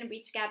know they're going to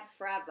be together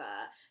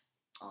forever.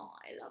 Oh,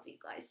 I love you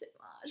guys so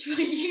much,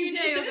 but you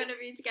know you're going to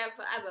be together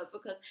forever,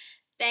 because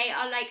they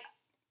are like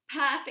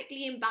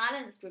perfectly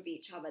imbalanced with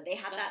each other. They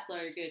have That's that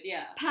so good,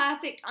 yeah.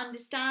 perfect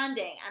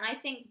understanding, and I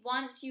think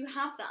once you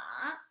have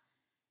that,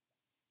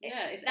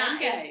 it's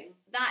endgame.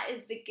 That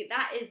is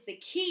the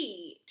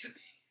key to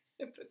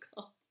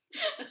become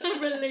a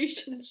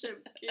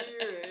relationship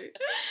guru.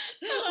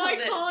 I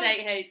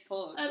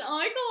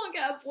can't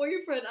get a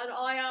boyfriend, and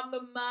I am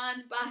the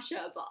man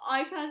basher, but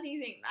I personally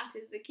think that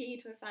is the key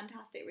to a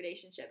fantastic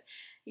relationship.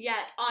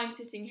 Yet I'm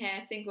sitting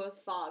here single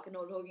as fuck and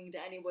not talking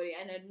to anybody,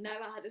 and I've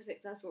never had a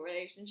successful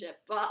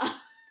relationship, but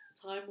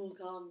time will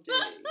come, dude.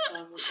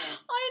 Time will come.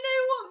 I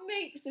know what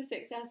makes a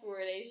successful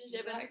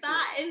relationship, and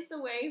that is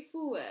the way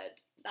forward.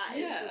 That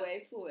is the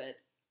way forward.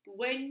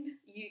 When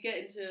you get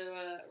into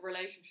a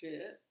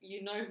relationship,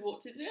 you know what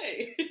to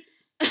do.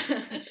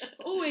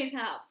 Always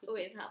helps.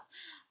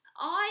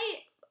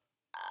 I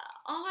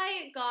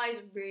guys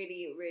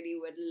really, really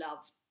would love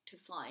to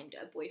find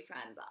a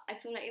boyfriend, but I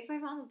feel like if I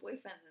found a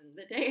boyfriend, then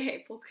the day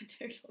April could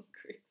no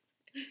longer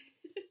exist.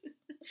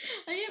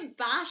 I can't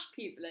bash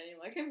people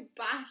anymore. I can't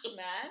bash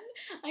men.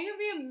 I can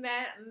be a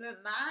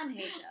man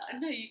hater.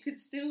 No, you could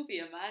still be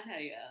a man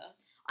hater.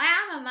 I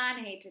am a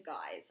man hater,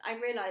 guys. I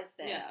realised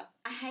this. Yeah.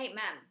 I hate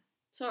men.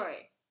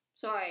 Sorry,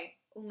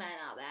 all men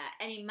out there.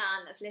 Any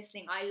man that's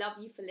listening, I love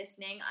you for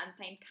listening. I'm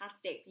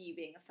fantastic for you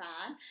being a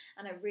fan,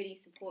 and I really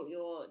support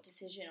your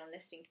decision on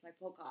listening to my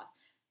podcast.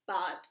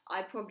 But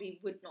I probably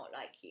would not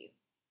like you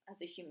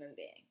as a human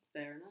being.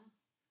 Fair enough.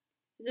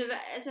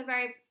 It's a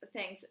very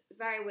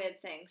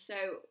weird thing. So,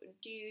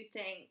 do you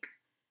think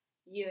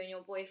you and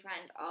your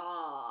boyfriend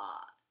are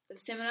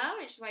similar,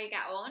 which is why you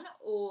get on,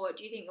 or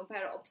do you think you're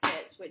polar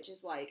opposites, which is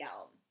why you get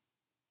on?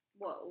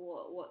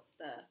 What's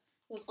the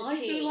I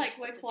feel like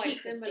we're quite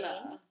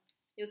similar.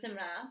 You're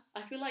similar?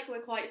 I feel like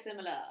we're quite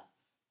similar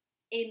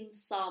in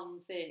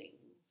some things.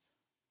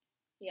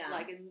 Yeah.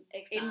 Like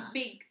in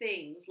big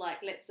things.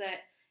 Like, let's say,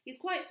 he's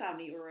quite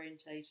family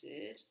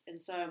orientated, and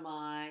so am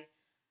I.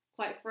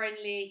 Quite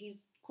friendly.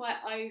 He's quite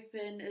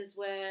open as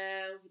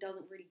well. He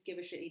doesn't really give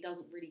a shit. He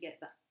doesn't really get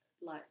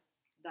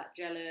that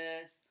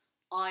jealous.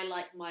 I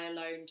like my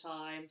alone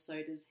time,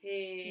 so does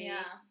he.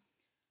 Yeah.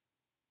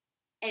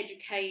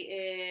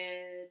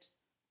 Educated.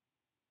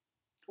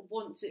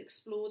 Want to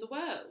explore the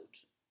world.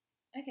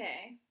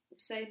 Okay.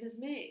 Same as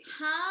me.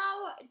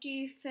 How do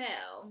you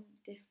feel?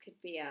 This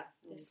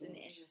is an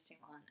interesting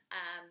one.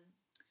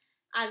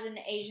 As an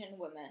Asian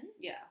woman.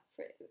 Yeah.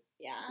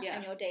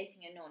 And you're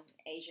dating a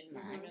non-Asian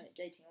man. Mm-hmm. You're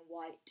dating a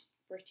white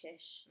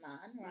British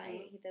man,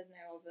 right? Mm-hmm. There's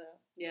no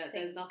other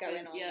there's nothing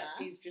going on there.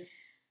 He's just.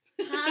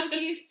 How do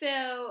you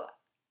feel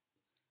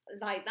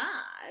like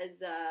that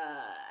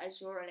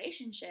as your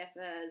relationship?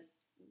 As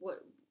what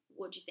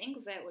do you think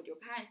of it? What do your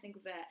parents think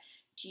of it?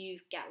 Do you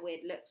get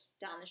weird looks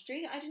down the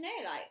street? I don't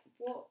know, like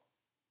what?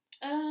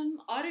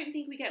 I don't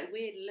think we get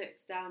weird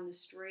looks down the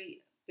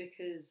street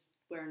because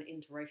we're an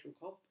interracial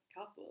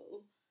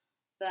couple,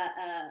 but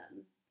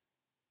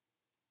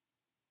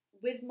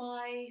with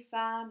my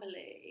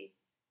family,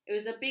 it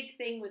was a big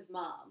thing with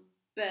mum,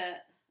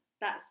 but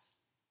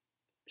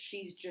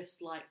she's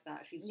just like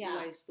that. She's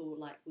always thought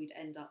like we'd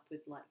end up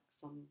with like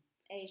some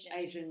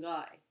Asian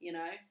guy, you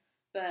know?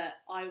 But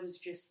I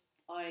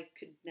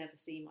could never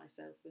see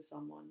myself with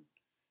someone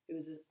who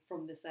was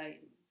from the same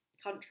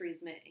country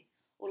as me.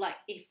 Or like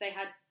if they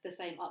had the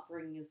same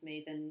upbringing as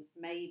me, then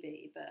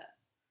maybe, but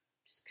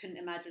just couldn't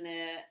imagine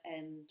it,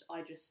 and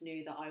I just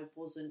knew that I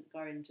wasn't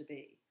going to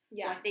be.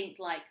 Yeah. So I think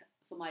like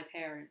for my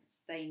parents,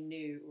 they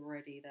knew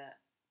already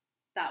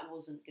that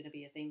wasn't going to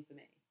be a thing for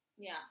me.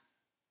 Yeah.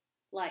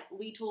 Like,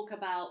 we talk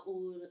about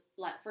all,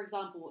 like, for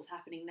example, what's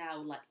happening now,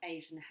 like,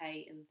 Asian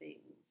hate and things.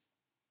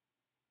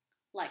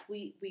 Like,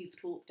 we've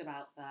talked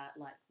about that.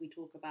 Like, we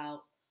talk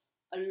about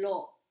a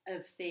lot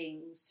of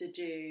things to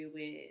do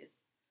with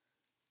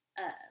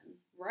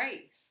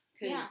race.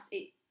 Because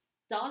it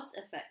does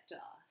affect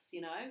us,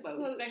 you know?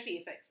 Well,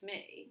 especially affects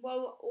me.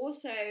 Well,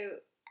 also,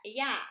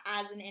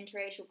 as an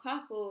interracial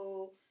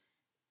couple,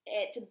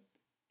 it's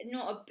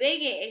not a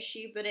bigger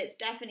issue, but it's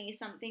definitely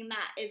something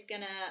that is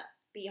going to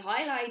be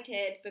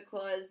highlighted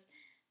because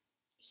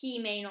he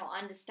may not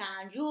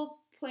understand your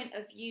point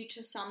of view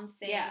to some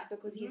things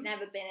because he's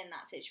never been in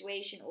that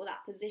situation or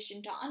that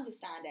position to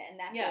understand it, and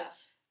therefore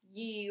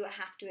you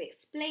have to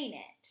explain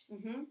it,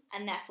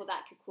 and therefore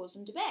that could cause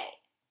some debate.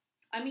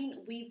 I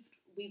mean,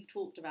 we've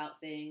talked about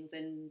things,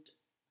 and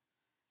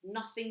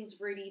nothing's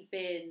really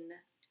been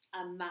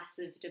a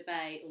massive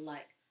debate or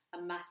like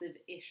a massive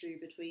issue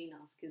between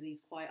us because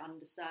he's quite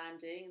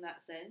understanding in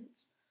that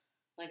sense.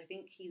 Like, I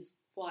think he's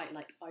quite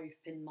like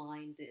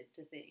open-minded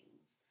to things.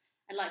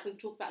 And like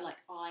we've talked about, like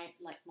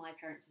my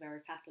parents are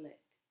very Catholic.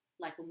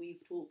 Like when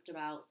we've talked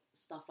about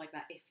stuff like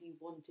that, if you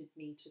wanted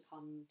me to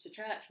come to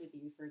church with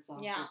you, for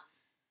example,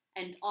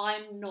 and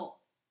I'm not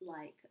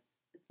like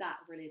that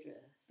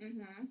religious,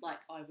 like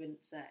I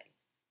wouldn't say.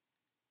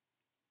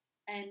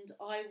 And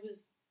I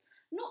was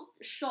not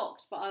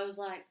shocked, but I was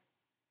like,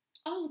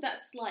 oh,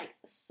 that's like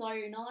so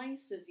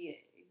nice of you.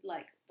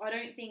 Like, I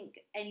don't think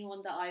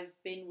anyone that I've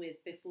been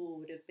with before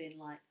would have been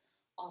like,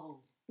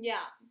 oh.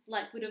 Yeah.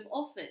 Like, would have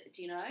offered,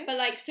 you know? But,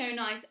 like, so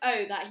nice,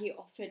 that he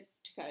offered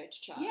to go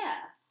to church. Yeah.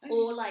 Okay.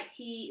 Or, like,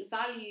 he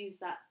values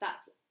that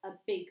that's a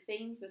big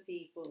thing for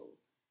people.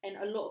 And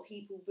a lot of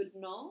people would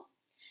not.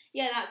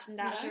 Yeah, that's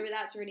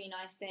a really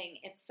nice thing.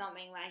 It's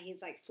something that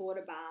he's, like, thought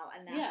about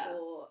and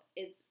therefore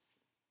is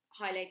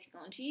highlighting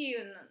onto you,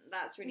 and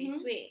that's really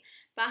sweet.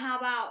 But how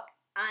about,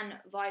 and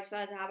vice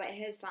versa, how about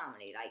his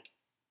family? Like,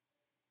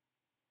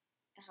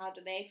 how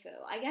do they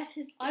feel? I guess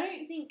I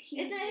don't think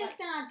he's... Isn't his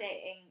dad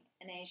dating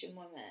an Asian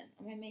woman?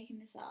 Am I making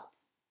this up?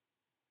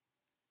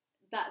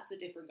 That's a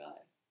different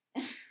guy.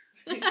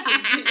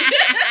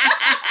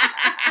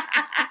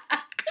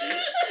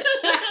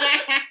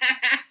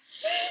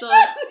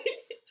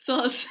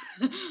 So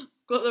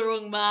got the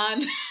wrong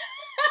man.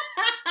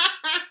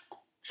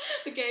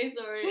 Okay,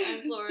 sorry.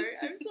 I'm sorry.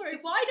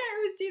 Why do I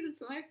always do this?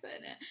 Put my foot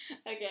in it.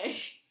 Okay.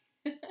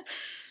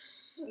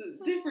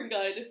 Different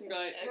guy.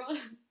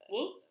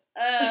 What?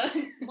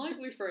 My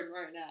boyfriend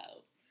right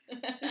now.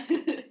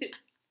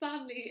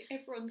 Family,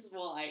 everyone's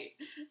white.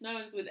 No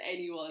one's with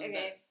anyone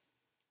that's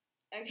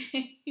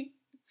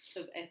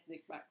of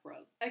ethnic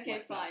background. Okay,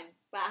 like fine.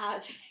 That. But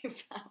how's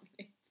his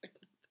family?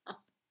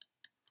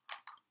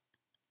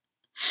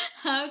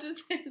 How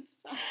does his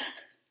family?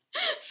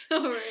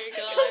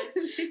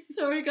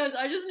 Sorry guys,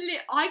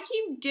 I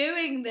keep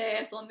doing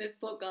this on this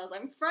podcast.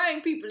 I'm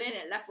throwing people in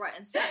it left, right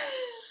and centre.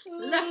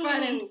 Left,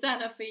 right and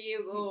centre for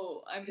you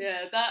all.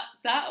 Yeah,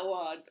 that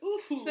one.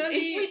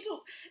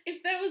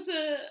 If there was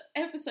a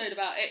episode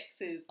about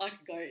exes, I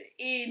could go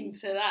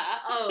into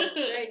that. Oh,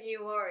 don't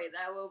you worry,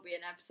 there will be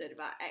an episode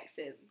about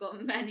exes.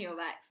 Got many of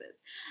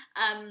exes.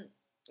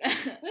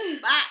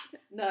 Back.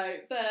 No,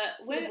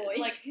 but when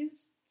like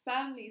his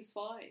family's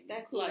fine.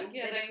 They're cool. Like,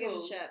 yeah, they don't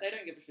give a shit. They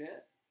don't give a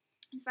shit.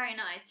 It's very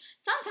nice.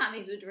 Some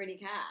families would really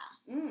care.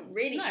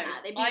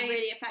 Care. They'd be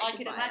really affected by it. I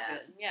can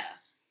imagine, yeah.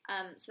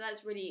 So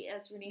that's really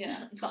nice.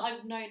 But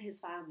I've known his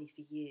family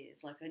for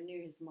years. Like, I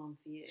knew his mum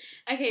for years.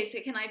 Okay, so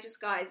can I just,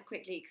 guys,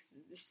 quickly, because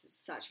this is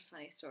such a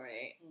funny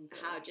story,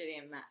 how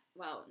Gillian met,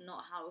 well,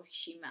 not how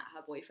she met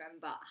her boyfriend,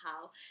 but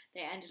how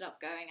they ended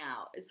up going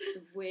out is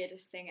the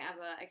weirdest thing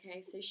ever.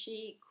 Okay, so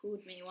she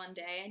called me one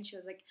day and she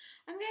was like,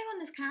 I'm going on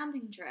this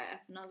camping trip.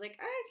 And I was like,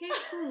 oh, okay,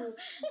 cool.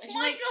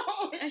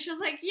 And she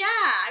was like, yeah,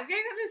 I'm going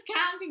on this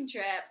camping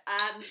trip.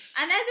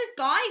 And there's this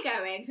guy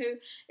going who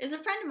is a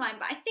friend of mine,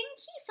 but I think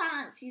he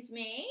fancies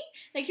me.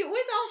 Like, he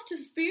always asks to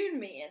spoon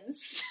me and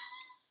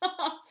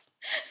stuff.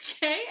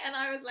 Okay, and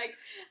I was like,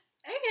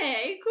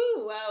 okay,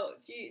 cool, well,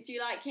 do you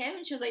like him?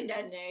 And she was like, no,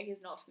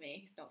 he's not for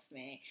me.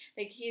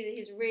 Like,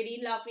 he's a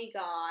really lovely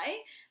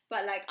guy,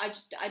 but, like, I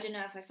don't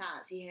know if I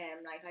fancy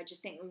him. Like, I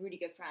just think we're really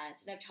good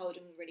friends, and I've told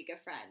him we're really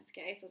good friends,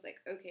 okay? So I was like,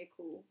 okay,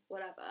 cool,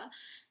 whatever.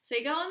 So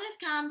you go on this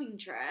camping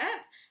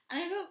trip,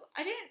 and I go,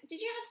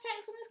 did you have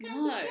sex on this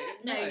camping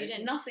trip? No, you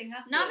didn't. Nothing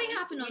happened. Nothing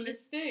happened on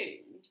this.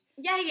 Spooned.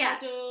 Yeah,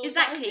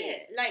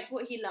 exactly. Like,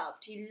 what he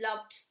loved. He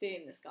loved to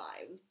spoon, this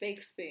guy. It was a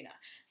big spooner.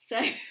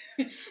 So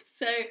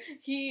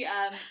he,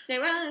 they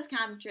went on this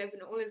camping trip,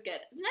 and all is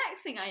good. The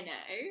next thing I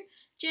know,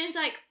 Jane's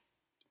like,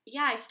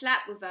 yeah, I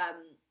slept with,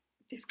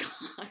 this guy.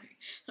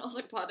 And I was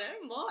like,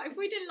 pardon, what? If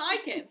we didn't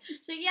like him?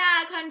 She's like,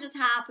 yeah, it kind of just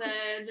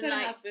happened. We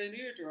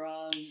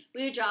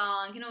were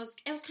drunk. And it was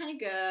kind of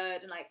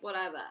good, and like,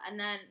 whatever. And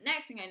then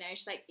next thing I know,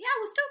 she's like, yeah,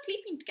 we're still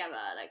sleeping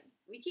together. Like,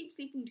 we keep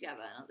sleeping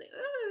together. And I was like,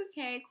 oh,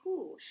 okay,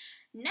 cool.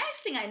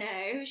 Next thing I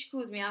know, she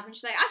calls me up and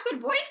she's like, I've got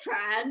a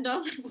boyfriend. I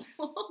was like,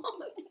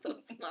 what the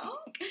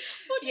fuck?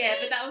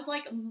 But that was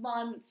like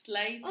months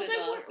later. I was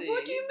like,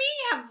 what do you mean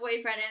you have a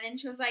boyfriend? And then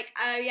she was like,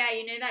 oh yeah,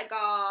 you know that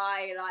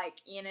guy, like,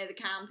 you know, the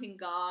camping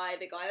guy,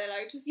 the guy that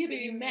liked to spoon me. Yeah,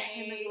 but you met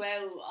him as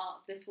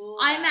well before.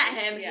 I met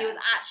him. Yeah. He was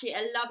actually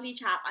a lovely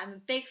chap. I'm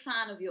a big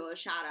fan of yours.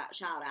 Shout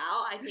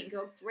out. I think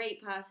you're a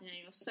great person and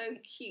you're so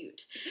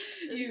cute.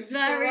 You've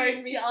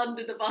thrown me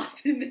under the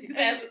bus in this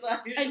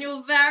episode. And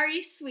you're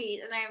very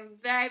sweet, and I'm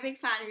a very big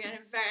fan of you, and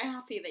I'm very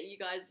happy that you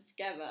guys are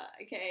together,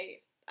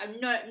 okay? I'm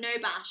no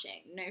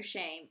bashing, no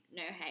shame,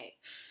 no hate.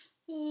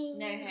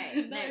 No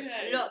hate. No No,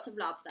 hate. lots of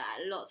love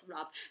there. Lots of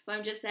love. But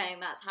I'm just saying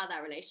that's how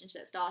that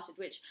relationship started,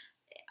 which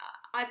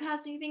I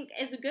personally think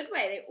is a good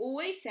way. They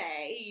always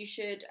say you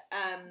should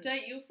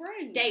Date your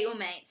friends. date your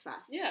mates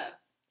first. Yeah.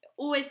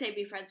 Always say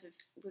be friends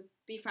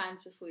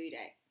before you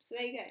date. So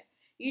there you go.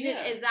 You did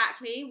Yeah.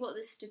 exactly what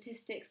the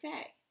statistics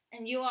say,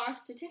 and you are a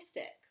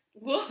statistic.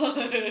 Whoa.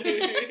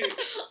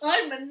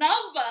 I'm a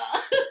number.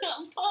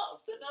 I'm part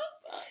of the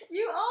number.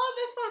 You are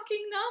the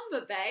fucking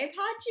number, babe.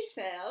 How do you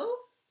feel?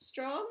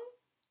 Strong?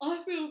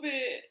 I feel a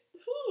bit.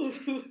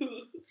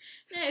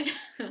 No,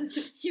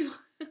 you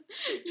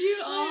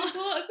are. I'm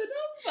part of the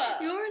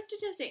number. You're a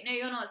statistic. No,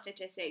 you're not a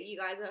statistic. You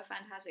guys are a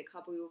fantastic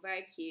couple. You're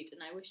very cute,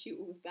 and I wish you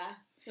all the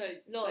best.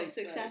 Lot of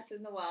success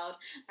in the world,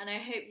 and I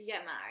hope you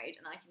get married,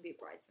 and I can be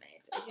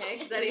bridesmaid. Okay,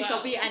 because at least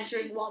I'll be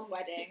entering one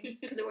wedding,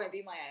 because it won't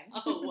be my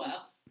own. Oh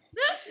wow.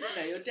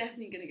 No, you're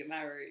definitely gonna get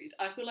married.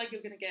 I feel like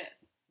you're gonna get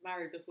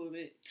married before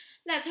me.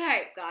 Let's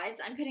hope, guys.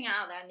 I'm putting it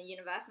out there in the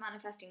universe,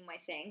 manifesting my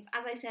things.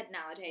 As I said,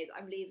 nowadays,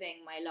 I'm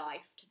leaving my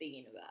life to the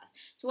universe.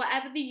 So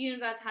whatever the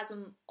universe has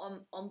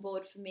on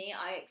board for me,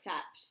 I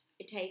accept,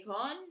 I take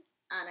on,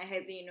 and I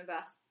hope the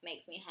universe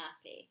makes me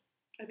happy.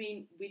 I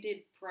mean, we did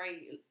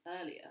pray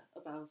earlier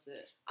about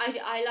it.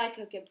 I like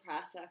a good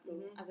prayer circle,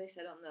 Mhm. as I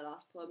said on the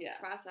last pod. Yeah.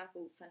 Prayer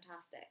circle,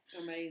 fantastic.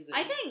 Amazing.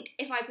 I think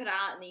if I put it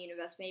out in the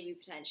universe, maybe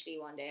potentially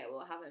one day it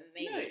will happen.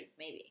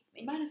 Maybe.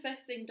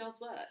 Manifesting does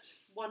work.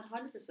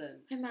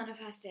 100%. I'm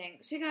manifesting.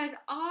 So guys,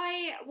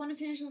 I want to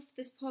finish off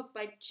this pod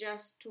by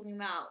just talking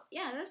about,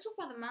 let's talk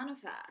about the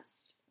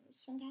manifest.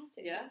 It's a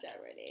fantastic subject,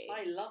 really.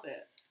 I love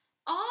it.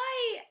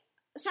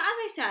 So as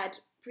I said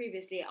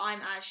previously,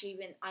 I'm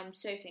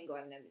so single.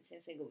 I've never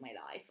been single in my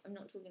life. I'm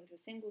not talking to a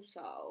single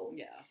soul.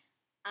 Yeah.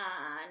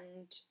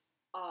 And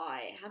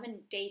I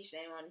haven't dated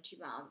anyone in 2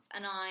 months,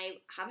 and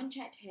I haven't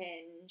checked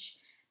Hinge,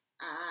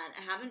 and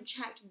I haven't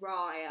checked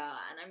Raya,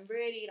 and I'm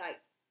really like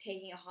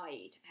taking a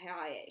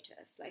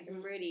hiatus. Like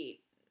I'm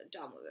really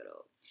done with it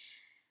all.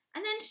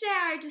 And then today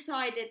I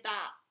decided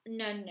that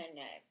no,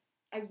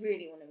 I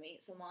really want to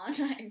meet someone.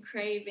 I'm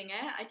craving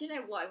it. I don't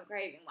know what I'm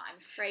craving, but I'm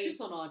craving.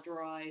 Just on our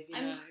drive,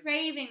 I'm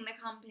craving the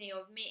company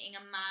of meeting a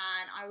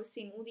man. I was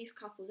seeing all these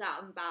couples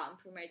out and about in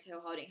Primrose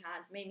Hill holding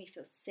hands. It made me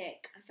feel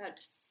sick. I felt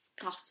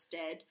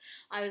disgusted.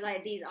 I was like,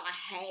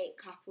 I hate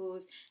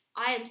couples.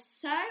 I'm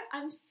so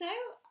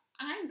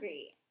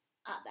angry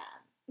at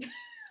them.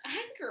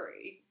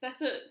 Angry?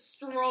 That's a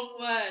strong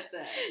word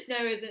there.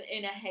 There is an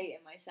inner hate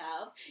in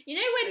myself. You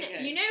know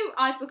when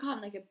I've become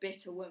like a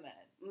bitter woman.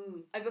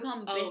 I've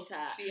become bitter.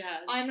 She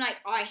has. I'm like,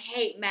 I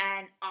hate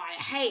men. I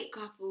hate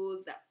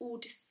couples. They're all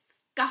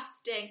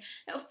disgusting.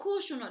 Of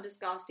course you're not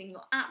disgusting.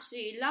 You're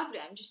absolutely lovely.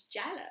 I'm just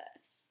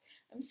jealous.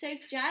 I'm so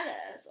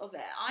jealous of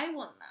it. I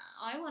want that.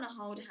 I want to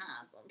hold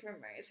hands on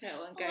Primrose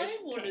Hill and go for I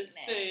want a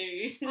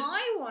picnic. spoon.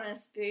 I want a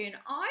spoon.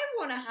 I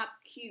want to have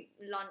cute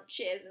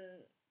lunches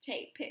and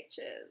take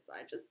pictures.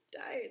 I just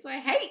don't. So I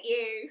hate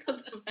you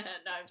because of it.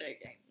 No, I'm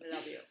joking. I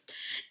love you.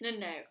 No,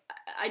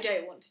 I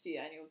don't want to do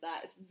any of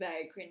that. It's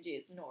very cringy.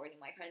 It's not really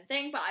my kind of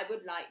thing, but I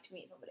would like to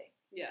meet somebody.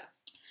 Yeah.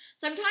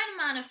 So I'm trying to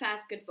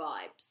manifest good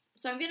vibes.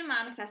 So I'm going to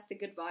manifest the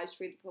good vibes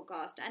through the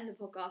podcast, end the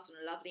podcast on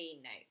a lovely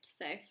note.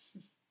 So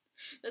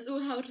let's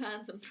all hold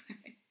hands and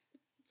pray.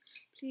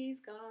 Please,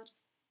 God.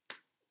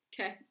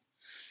 Okay.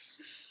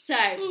 So,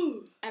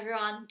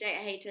 everyone, data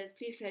haters,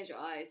 please close your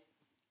eyes.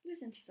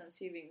 Listen to some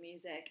soothing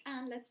music,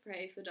 and let's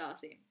pray for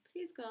Darcy.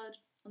 Please, God,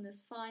 on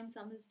this fine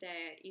summer's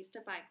day at Easter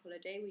Bank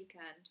Holiday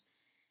weekend,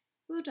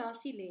 will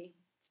Darcy Lee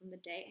from the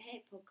Date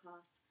Hate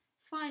podcast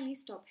finally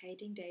stop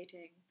hating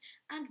dating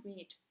and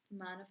meet the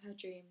man of her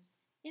dreams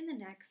in the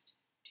next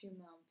 2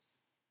 months?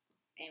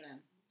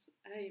 Amen.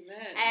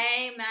 Amen.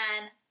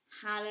 Amen.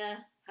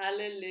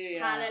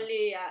 Hallelujah.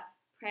 Hallelujah.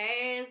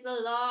 Praise the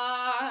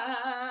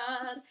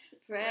Lord.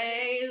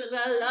 Praise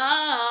the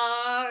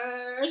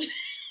Lord.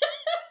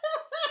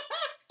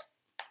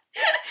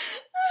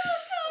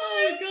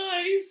 Oh,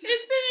 guys.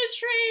 It's been a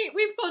treat.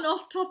 We've gone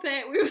off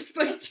topic. We were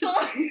supposed to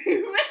talk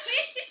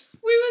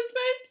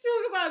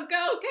about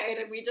girl code,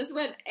 and we just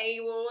went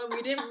AWOL, and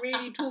we didn't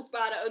really talk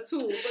about it at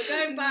all. But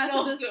going back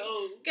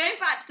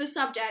to the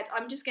subject,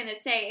 I'm just gonna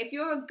say, if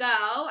you're a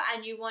girl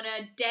and you want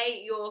to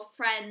date your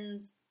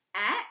friend's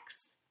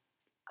ex,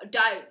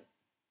 don't.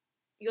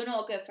 You're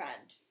not a good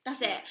friend.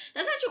 That's it.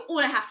 That's actually all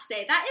I have to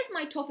say. That is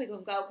my topic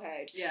on girl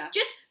code. Yeah.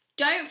 Just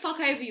don't fuck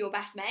over your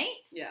best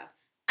mates. Yeah.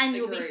 And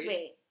you'll be Agreed.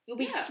 sweet. You'll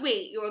be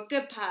sweet. You're a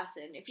good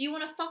person. If you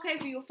want to fuck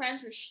over your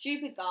friends for a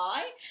stupid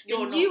guy, You're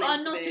then not you meant are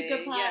to not be. a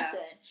good person.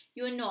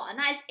 You're not. And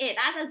that's it.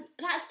 That's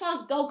as far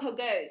as girl code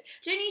goes.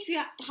 You don't need to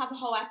have a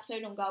whole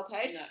episode on girl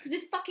code, No. because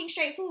it's fucking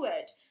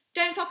straightforward.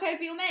 Don't fuck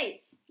over your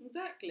mates.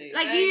 Exactly.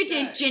 Like There you go.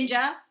 did,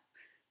 Ginger.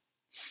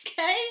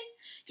 Okay?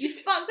 You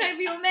fucked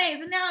over your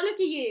mates, and now look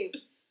at you.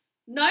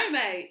 No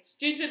mates.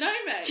 Ginger, no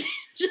mates.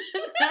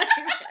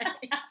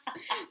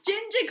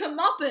 Ginger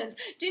comeuppance.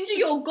 Ginger,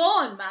 you're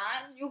gone,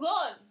 man. You're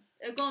gone.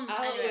 They're gone. Out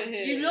Anyway, of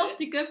here. you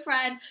lost a good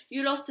friend.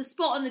 You lost a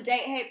spot on the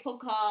Date Hate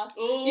podcast.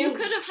 Ooh. You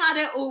could have had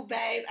it all,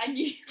 babe, and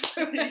you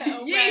threw it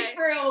away. You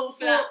threw it all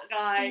for that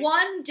guy.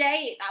 One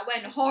date that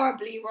went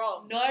horribly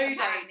wrong. No apparently.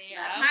 dates,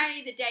 yeah.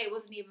 Apparently the date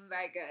wasn't even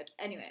very good.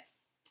 Anyway,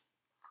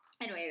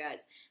 guys.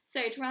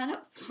 So to round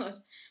up the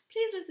pod,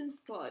 please listen to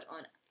the pod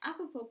on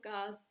Apple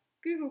Podcasts,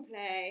 Google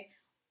Play,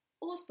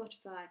 or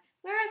Spotify,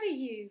 wherever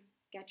you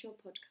get your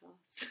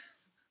podcasts.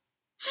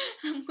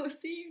 And we'll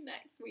see you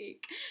next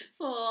week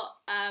for,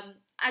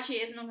 actually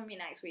it's not going to be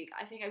next week.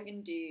 I think I'm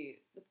going to do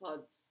the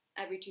pods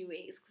every 2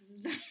 weeks because it's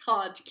very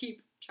hard to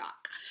keep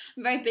track.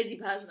 I'm a very busy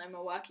person, I'm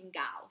a working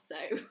gal, so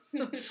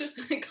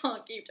I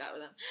can't keep track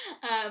with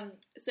them.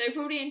 So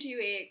probably in 2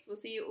 weeks, we'll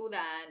see you all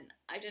then.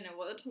 I don't know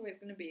what the topic's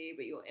going to be,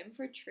 but you're in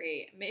for a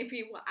treat.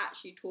 Maybe we'll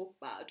actually talk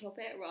about a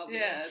topic rather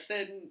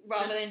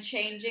than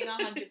changing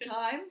 100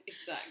 times.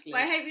 Exactly.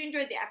 But I hope you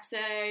enjoyed the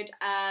episode.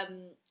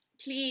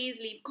 Please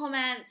leave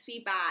comments,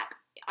 feedback.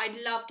 I'd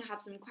love to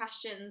have some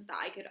questions that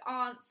I could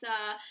answer.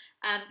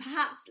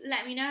 Perhaps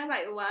let me know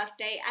about your worst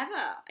date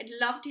ever. I'd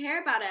love to hear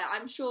about it.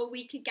 I'm sure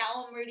we could get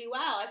on really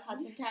well. I've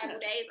had some terrible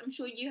days. I'm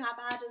sure you have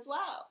had as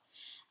well.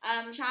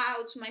 Shout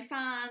out to my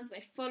fans,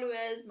 my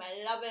followers, my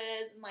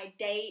lovers, my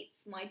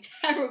dates, my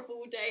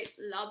terrible dates.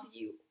 Love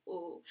you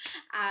all.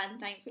 And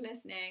thanks for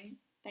listening.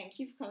 Thank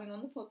you for coming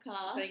on the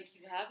podcast. Thank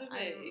you for having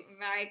me. I'm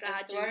very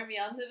glad you throwing me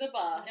under the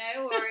bus.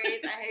 No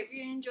worries. I hope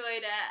you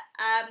enjoyed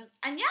it.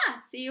 And yeah,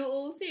 see you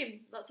all soon.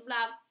 Lots of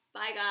love.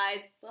 Bye,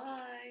 guys.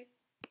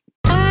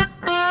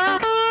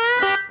 Bye.